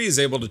 but Winry is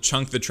able to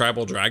chunk the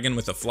Tribal Dragon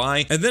with a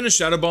Fly, and then a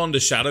Shadow Ball into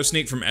Shadow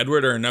Sneak from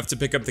Edward are enough to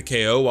pick up the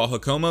KO, while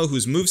Hakomo,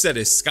 whose moveset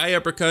is Sky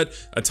Uppercut,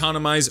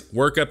 Autonomize,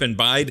 Work Up, and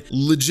Bide,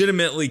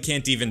 legitimately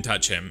can't even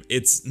touch him.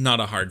 It's not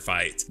a hard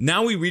fight.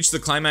 Now we reach the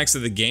climax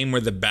of the game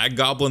where the Bag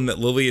Goblin that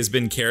Lily has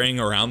been carrying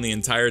around the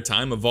entire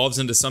time evolves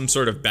into some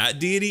sort of bat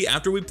deity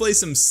after we play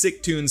some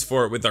sick tunes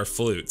for it with our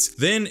flutes.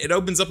 Then it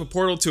opens up a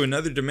portal to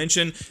another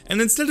dimension,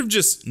 and instead of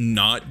just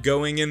not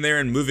going in there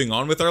and moving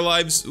on with our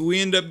lives, we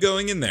end up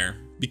going in there.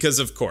 Because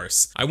of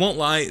course. I won't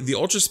lie, the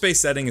Ultra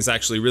Space setting is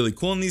actually really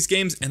cool in these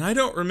games, and I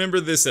don't remember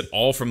this at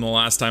all from the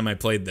last time I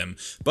played them.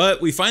 But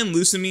we find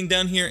Lusamine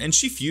down here, and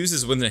she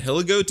fuses with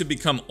Nihilego to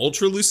become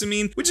Ultra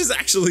Lusamine, which is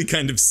actually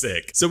kind of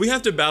sick. So we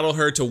have to battle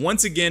her to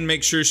once again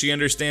make sure she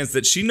understands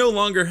that she no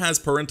longer has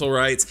parental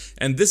rights,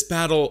 and this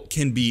battle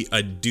can be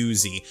a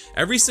doozy.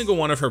 Every single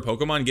one of her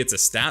Pokemon gets a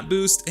stat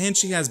boost, and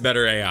she has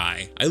better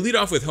AI. I lead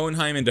off with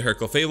Hohenheim into her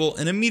Clefable,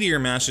 and a Meteor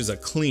Mash is a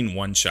clean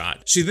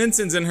one-shot. She then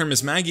sends in her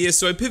Mismagius,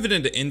 so I pivot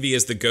into Envy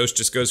as the ghost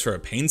just goes for a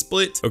Pain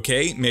Split.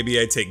 Okay, maybe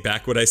I take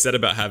back what I said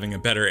about having a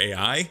better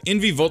AI.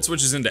 Envy Volt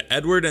Switches into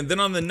Edward, and then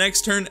on the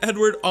next turn,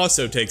 Edward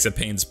also takes a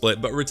Pain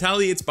Split, but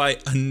retaliates by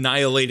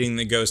annihilating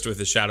the ghost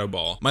with a Shadow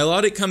Ball.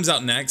 Milotic comes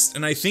out next,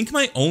 and I think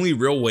my only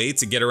real way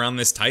to get around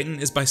this Titan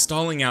is by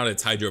stalling out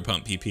its Hydro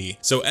Pump PP.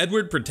 So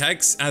Edward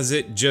protects as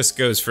it just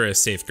goes for a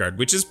Safeguard,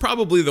 which is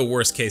probably the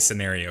worst case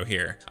scenario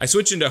here. I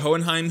switch into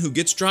Hohenheim, who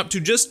gets dropped to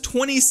just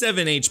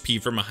 27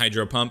 HP from a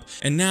Hydro Pump,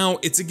 and now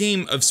it's a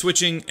game of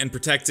switching and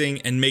protecting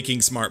and making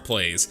smart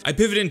plays. I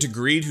pivot into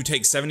Greed, who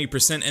takes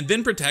 70%, and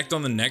then Protect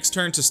on the next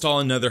turn to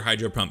stall another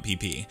Hydro Pump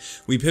PP.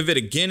 We pivot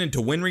again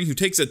into Winry, who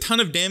takes a ton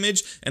of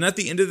damage, and at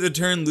the end of the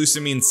turn,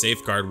 Lusamine's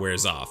Safeguard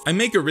wears off. I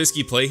make a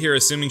risky play here,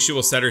 assuming she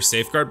will set her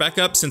Safeguard back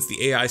up since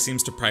the AI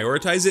seems to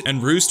prioritize it,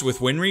 and Roost with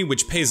Winry,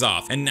 which pays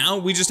off, and now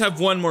we just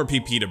have one more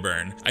PP to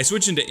burn. I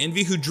switch into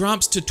Envy, who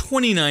drops to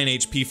 29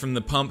 HP from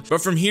the pump,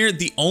 but from here,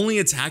 the only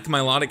attack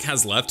Milotic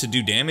has left to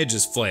do damage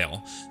is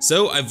Flail.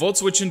 So I Volt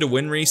Switch into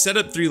Winry, set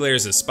up 3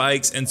 layers of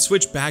spikes, and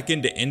switch back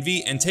into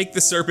Envy and take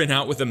the Serpent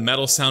out with a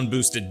Metal Sound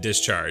boosted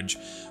Discharge.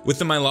 With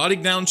the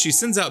Milotic down, she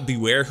sends out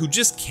Beware, who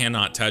just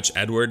cannot touch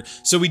Edward,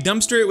 so we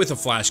dumpster it with a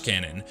Flash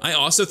Cannon. I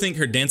also think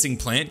her Dancing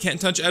Plant can't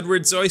touch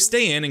Edward, so I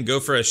stay in and go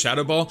for a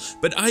Shadow Ball,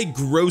 but I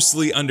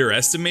grossly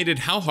underestimated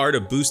how hard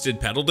a boosted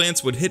Petal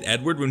Dance would hit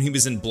Edward when he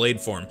was in Blade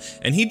form,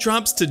 and he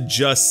drops to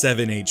just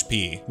 7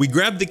 HP. We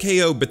grab the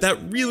KO, but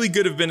that really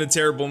could have been a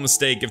terrible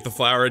mistake if the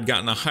flower had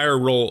gotten a higher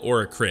roll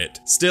or a crit.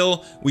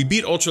 Still, we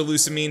beat Ultra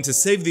Lusamine, intervene to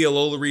save the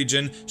Alola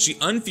region, she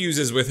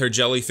unfuses with her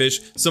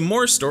jellyfish, some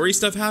more story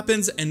stuff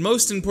happens, and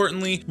most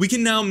importantly, we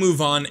can now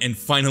move on and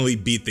finally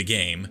beat the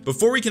game.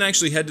 Before we can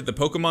actually head to the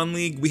Pokemon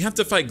League, we have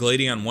to fight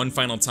Gladion one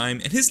final time,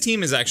 and his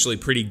team is actually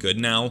pretty good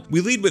now.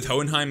 We lead with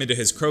Hohenheim into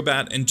his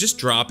Crobat and just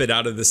drop it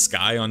out of the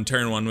sky on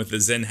turn 1 with the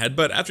Zen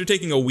Headbutt after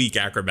taking a weak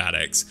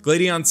acrobatics.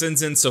 Gladion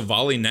sends in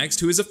Sovali next,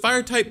 who is a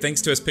fire type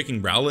thanks to us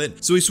picking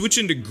Rowlet, so we switch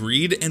into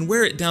Greed and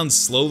wear it down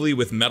slowly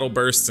with Metal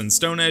Bursts and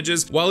Stone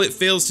Edges while it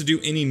fails to do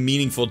any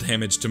meaningful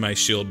damage to my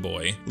Shield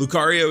Boy.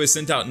 Lucario is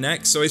sent out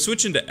next, so I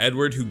switch into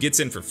Edward, who gets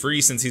in for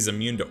free since he's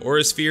immune to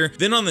Aura Sphere.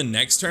 Then on the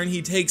next turn,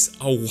 he takes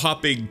a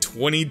whopping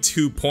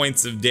 22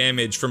 points of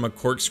damage from a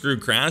Corkscrew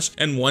Crash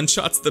and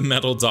one-shots the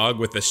Metal Dog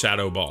with the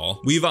Shadow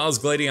Ball. Weavile's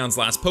Gladion's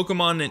last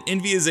Pokemon, and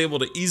Envy is able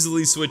to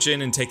easily switch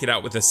in and take it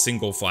out with a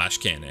single Flash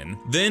Cannon.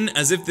 Then,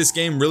 as if this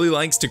game really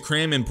likes to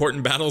cram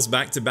important battles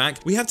back to back,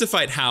 we have to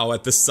fight Hao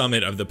at the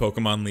summit of the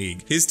Pokemon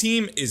League. His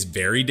team is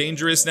very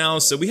dangerous now,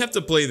 so we have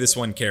to play this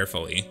one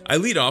carefully. I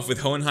lead off with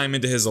Hohenheim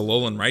into his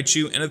Alolan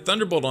Raichu, and a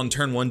Thunderbolt on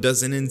turn 1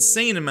 does an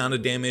insane amount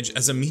of damage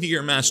as a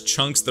Meteor Mash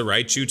chunks the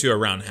Raichu to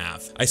around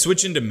half. I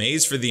switch into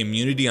Maze for the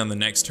immunity on the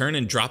next turn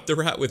and drop the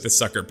rat with the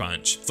Sucker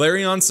Punch.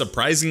 Flareon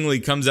surprisingly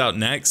comes out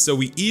next, so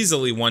we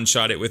easily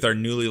one-shot it with our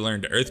newly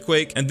learned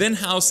Earthquake, and then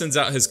Hao sends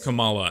out his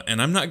Kamala,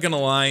 and I'm not gonna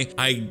lie,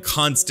 I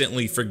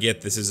constantly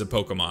forget this is a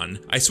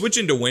Pokemon. I switch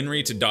into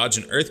Winry to dodge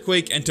an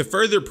Earthquake, and to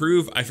further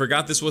prove I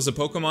forgot this was a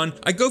Pokemon,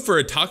 I go for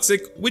a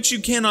Toxic, which you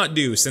cannot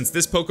do since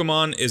this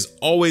Pokemon is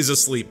always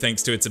asleep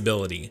thanks to its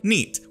ability.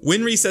 Neat.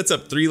 Winry sets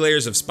up 3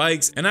 layers of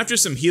spikes, and after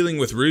some healing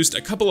with Roost,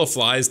 a couple of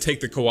flies take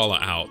the Koala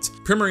out.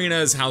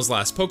 Primarina is Hao's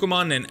last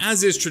Pokemon, and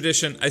as is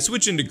tradition, I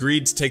switch into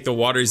Greed to take the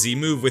Water Z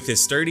move with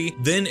his Sturdy.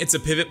 Then it's a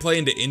pivot play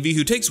into Envy,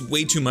 who takes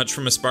way too much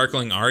from a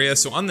Sparkling Aria,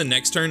 so on the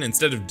next turn,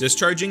 instead of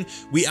discharging,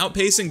 we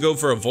outpace and go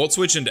for a Volt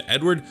Switch into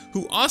Edward,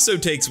 who also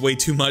takes way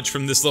too much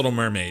from this Little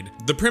Mermaid.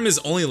 The Prim is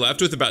only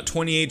left with about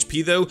 20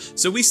 HP though,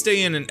 so we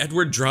stay in and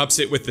Edward drops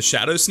it with the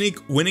Shadow Sneak,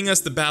 winning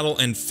us the battle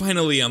and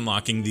finally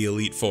unlocking the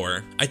Elite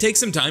Four. I take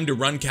some time to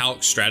run calc,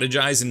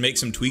 strategize, and make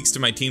some tweaks to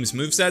my team's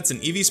movesets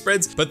and EV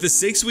spreads, but the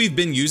 6 we've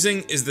been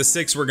using is the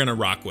 6 we're gonna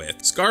rock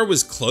with. Scar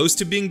was close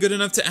to being good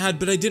enough to add,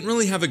 but I didn't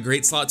really have a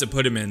great slot to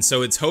put him in,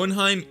 so it's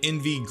Hohenheim,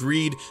 Envy,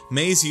 Greed,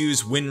 Maze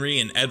Hughes,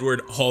 Winry, and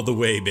Edward all the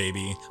way,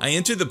 baby. I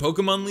enter the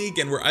Pokemon League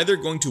and we're either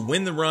going to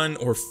win the run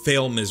or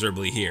fail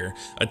miserably here.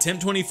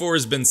 Attempt 24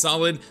 has been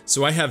solid,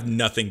 so I have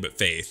nothing but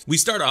faith. We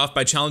start off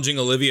by challenging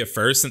Olivia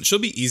first, since she'll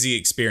be easy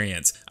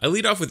experience. I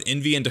lead off with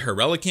Envy into her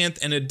Relicanth,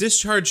 and a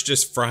Discharge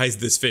just fries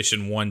this fish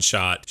in one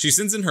shot. She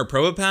sends in her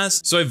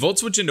Probopass, so I Volt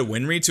Switch into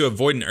Winry to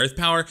avoid an Earth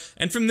Power,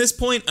 and from this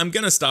point, I'm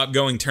gonna stop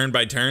going turn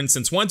by turn,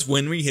 since once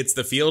Winry hits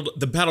the field,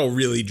 the battle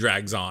really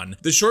drags on.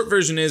 The short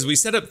version is we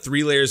set up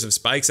 3 layers of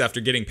spikes after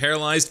getting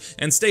paralyzed,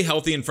 and stay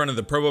healthy in front of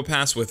the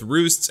Probopass with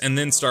Roosts, and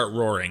then start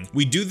roaring.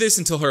 We do this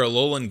until her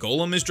Alolan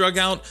Golem is drug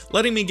out,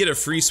 letting me get a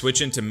free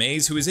switch into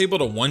Maze, who is able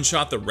to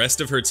one-shot the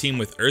rest of her team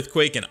with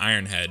Earthquake and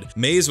Iron Head.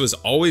 Maze was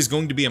always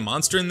going to be a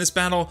monster in this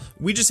battle,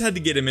 we just had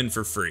to get him in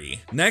for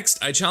free.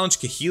 Next, I challenge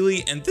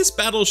Kahili, and this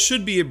battle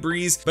should be a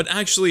breeze, but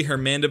actually her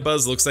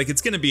Mandibuzz looks like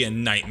it's gonna be a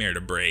nightmare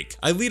to break.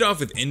 I lead off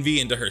with Envy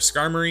into her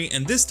Skarmory,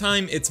 and this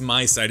time it's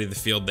my side of the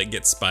field that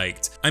gets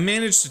spiked. I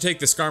manage to take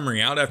the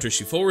Skarmory out after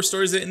she full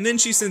restores it, and then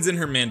she sends in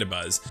her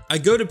Mandibuzz. I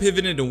go to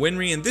pivot into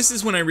Winry, and this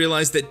is when I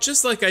realize that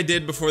just like I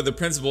did before the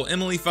Principal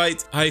Emily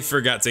fight, I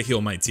forgot to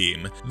heal my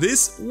team.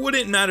 This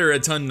wouldn't matter a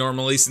ton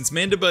normally since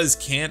Mandibuzz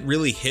can't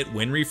really hit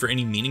Winry for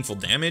any meaningful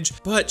damage,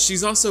 but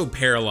she's also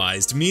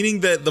paralyzed, meaning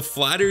that the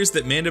flatters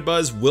that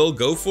Mandibuzz will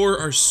go for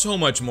are so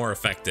much more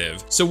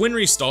effective. So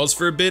Winry stalls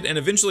for a bit and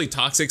eventually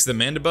Toxics the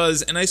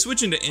Mandibuzz, and I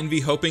switch into Envy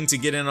hoping to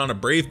get in on a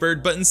Brave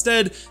Bird, but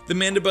instead, the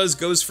Mandibuzz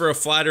goes for a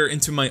flatter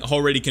into my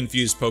already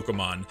confused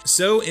Pokemon.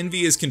 So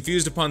Envy is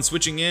confused upon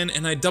switching in,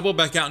 and I double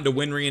back out into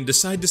Winry and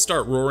decide to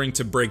start roaring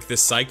to break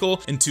this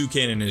cycle, and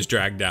Toucannon is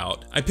dragged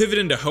out. I pivot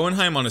into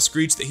Hohenheim on a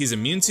Screech that he's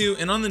immune to,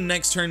 and on the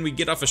next turn we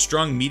get off a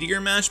strong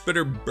Meteor Mash, but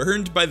are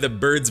burned by the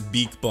bird's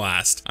Beak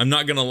Blast. I'm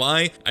not gonna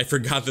lie, I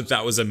forgot that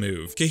that was a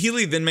move.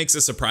 Kahili then makes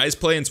a surprise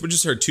play and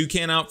switches her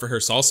Toucan out for her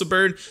Salsa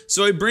Bird,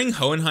 so I bring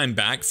Hohenheim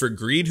back for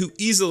Greed, who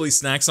easily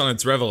snacks on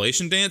its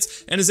Revelation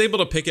Dance and is able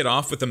to pick it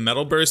off with a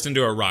Metal Burst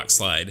into a Rock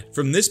Slide.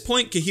 From this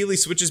point, Kahili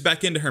switches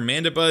back into her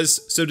Mandibuzz,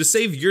 so to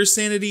save your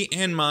sanity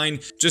and mine,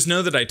 just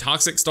know that I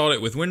Toxic stalled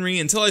it with Winry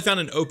until I found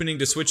an opening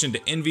to switch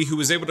into Envy, who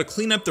was able to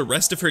clean up the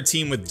rest of her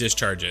team with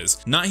discharges.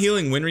 Not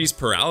healing Winry's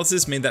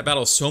paralysis made that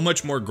battle so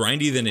much more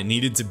grindy than it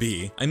needed to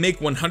be. I make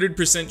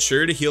 100%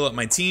 sure to heal up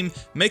my team,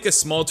 make a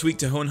small tweak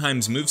to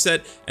Hohenheim's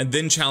moveset, and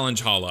then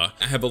challenge Hala.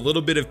 I have a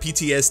little bit of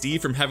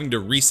PTSD from having to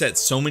reset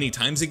so many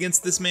times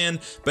against this man,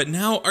 but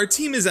now our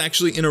team is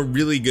actually in a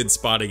really good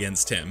spot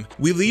against him.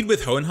 We lead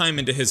with Hohenheim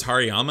into his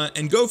Hariyama,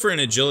 and go for an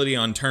agility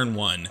on turn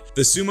 1.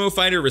 The sumo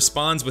fighter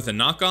responds with a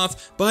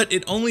knockoff, but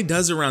it only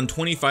does around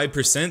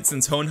 25%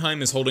 since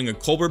Hohenheim is holding a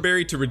Colbur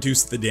Berry to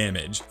reduce the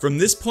damage. From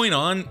this point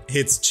on,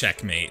 it's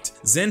checkmate.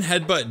 Zen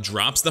Headbutt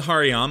drops the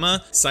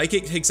Hariyama,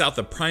 Psychic takes out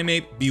the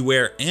Primeape,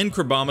 Beware, and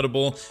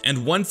Crabominable,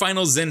 and one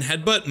final Zen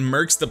Headbutt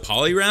murks the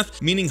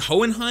Poliwrath, meaning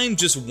Hohenheim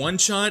just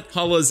one-shot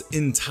Hala's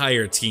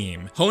entire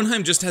team.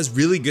 Hohenheim just has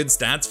really good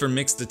stats for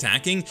mixed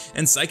attacking,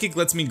 and Psychic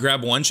lets me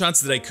grab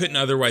one-shots that I couldn't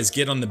otherwise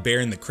get on the bear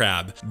and the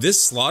crab.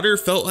 This slaughter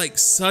felt like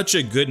such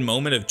a good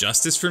moment of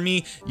justice for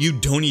me, you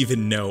don't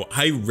even know.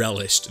 I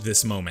relished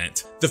this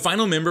moment. The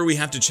final member we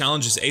have to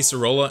challenge is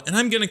Acerola, and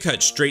I'm gonna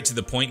cut straight to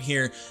the point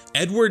here.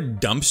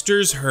 Edward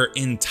dumpsters her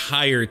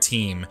entire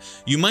team.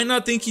 You might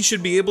not think he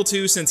should be able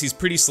to since he's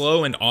pretty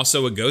slow and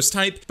also a ghost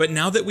type, but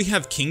now that we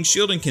have King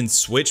Shield and can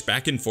switch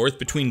back and forth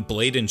between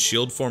Blade and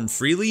Shield form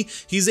freely,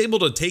 he's able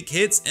to take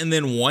hits and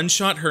then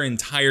one-shot her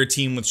entire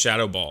team with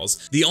Shadow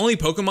Balls. The only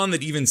Pokemon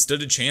that even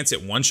stood a chance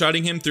at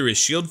one-shotting him through his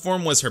Shield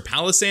form was her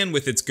Palossand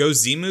with its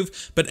Ghost Z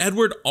move, but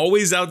Edward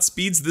always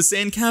outspeeds the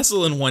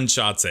Sandcastle and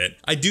one-shots it.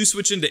 I do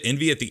switch into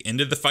Envy at the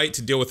end of the fight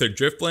to deal with her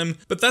Drifblim,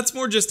 but that's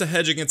more just a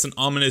hedge against an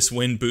ominous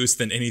wind boost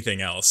than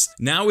anything else.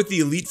 Now with the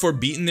Elite Four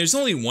beaten, there's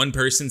only one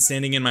person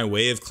standing in my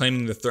way of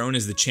claiming the throne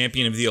as the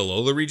champion of the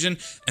Alola region,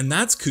 and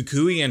that's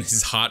Kukui and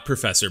his hot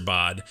Professor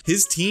Bod.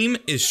 His team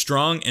is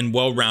strong and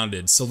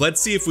well-rounded, so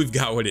let's see if we've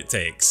got what it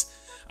takes.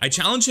 I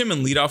challenge him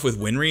and lead off with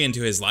Winry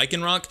into his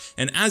Lycanroc,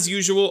 and as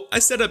usual, I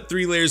set up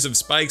 3 layers of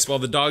spikes while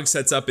the dog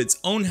sets up its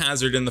own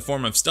hazard in the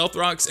form of Stealth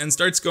Rocks and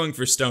starts going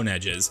for Stone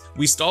Edges.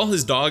 We stall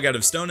his dog out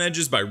of Stone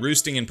Edges by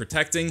roosting and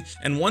protecting,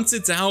 and once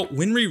it's out,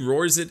 Winry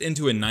roars it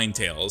into a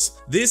Ninetales.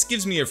 This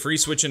gives me a free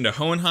switch into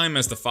Hohenheim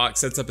as the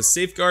Fox sets up a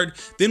Safeguard,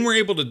 then we're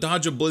able to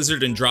dodge a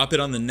Blizzard and drop it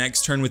on the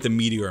next turn with a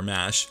Meteor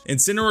Mash.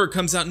 Incineroar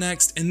comes out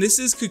next, and this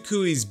is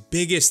Kukui's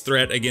biggest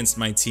threat against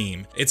my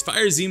team. Its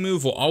Fire Z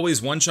move will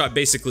always one-shot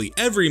basically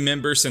every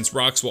member since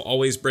rocks will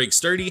always break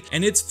sturdy,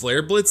 and its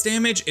Flare Blitz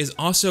damage is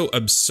also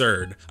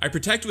absurd. I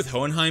protect with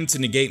Hohenheim to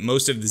negate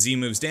most of the Z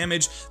move's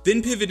damage,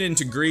 then pivot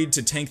into Greed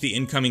to tank the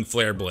incoming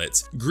Flare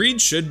Blitz. Greed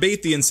should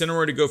bait the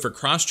Incineroar to go for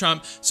Cross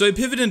Chop, so I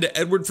pivot into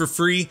Edward for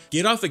free,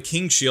 get off a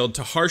King Shield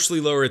to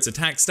harshly lower its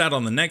attack stat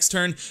on the next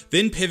turn,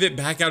 then pivot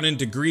back out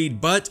into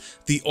Greed, but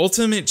the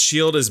ultimate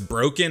shield is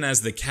broken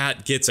as the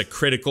cat gets a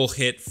critical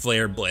hit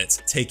Flare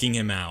Blitz, taking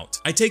him out.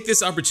 I take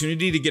this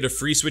opportunity to get a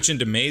free switch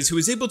into Maze, who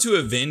is able to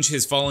avenge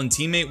his fallen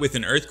teammate with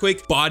an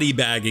Earthquake, body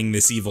bagging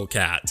this evil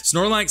cat.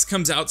 Snorlax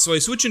comes out, so I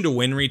switch into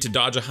Winry to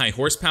dodge a high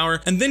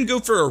horsepower, and then go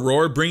for a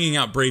Roar, bringing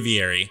out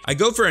Braviary. I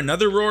go for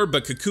another Roar,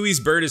 but Kukui's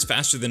bird is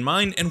faster than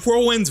mine, and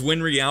whirlwinds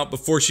Winry out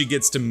before she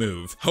gets to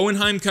move.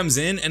 Hohenheim comes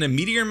in, and a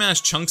Meteor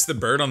Mash chunks the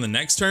bird on the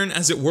next turn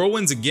as it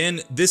whirlwinds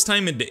again, this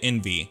time into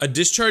Envy. A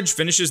Discharge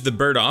finishes the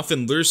bird off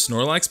and lures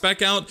Snorlax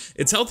back out,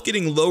 its health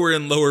getting lower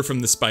and lower from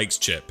the Spikes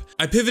chip.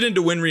 I pivot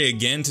into Winry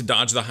again to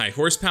dodge the high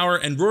horsepower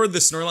and roar the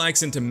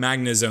Snorlax into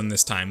Magnezone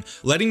this time,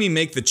 letting me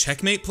make the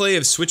checkmate play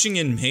of switching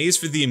in Maze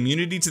for the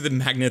immunity to the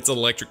Magnet's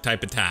electric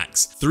type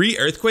attacks. 3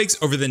 Earthquakes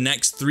over the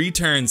next 3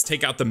 turns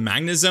take out the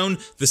Magnezone,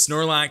 the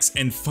Snorlax,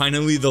 and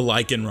finally the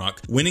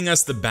Lycanroc, winning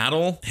us the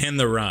battle and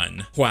the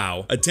run.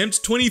 Wow,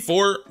 attempt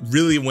 24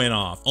 really went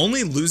off.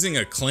 Only losing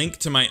a Clink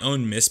to my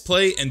own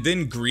misplay and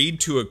then Greed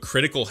to a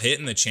critical hit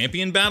in the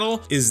champion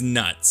battle is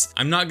nuts.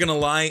 I'm not gonna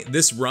lie,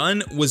 this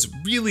run was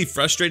really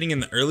frustrating in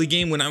the early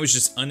game when I was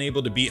just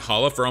unable to beat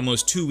Hala for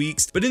almost 2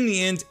 weeks, but in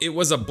the end, it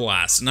was a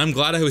blast, and I'm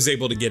glad I was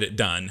able to get it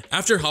done.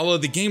 After Hala,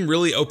 the game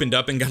really opened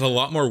up and got a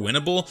lot more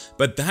winnable,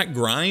 but that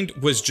grind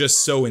was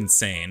just so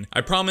insane.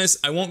 I promise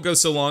I won't go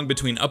so long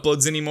between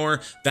uploads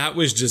anymore. That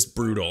was just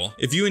brutal.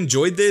 If you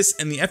enjoyed this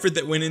and the effort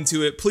that went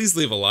into it, please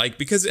leave a like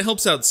because it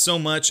helps out so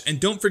much, and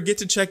don't forget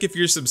to check if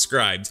you're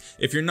subscribed.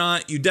 If you're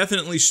not, you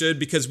definitely should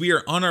because we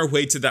are on our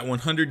way to that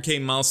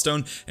 100K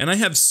milestone, and I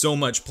have so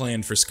much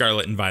planned for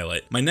Scarlet and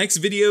Violet. My next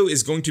video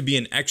is going to be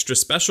an extra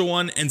special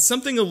one and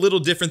something a little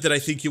different that I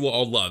think you will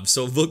all love,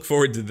 so look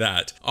forward to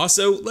that.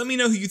 Also, let me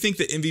know who you think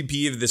the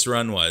MVP of this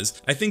run was.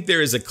 I think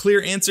there is a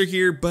clear answer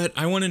here, but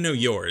I want to know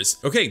yours.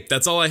 Okay,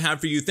 that's all I have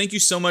for you. Thank you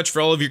so much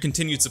for all of your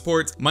continued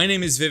support. My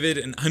name is Vivid,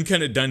 and I'm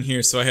kind of done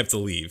here, so I have to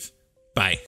leave. Bye.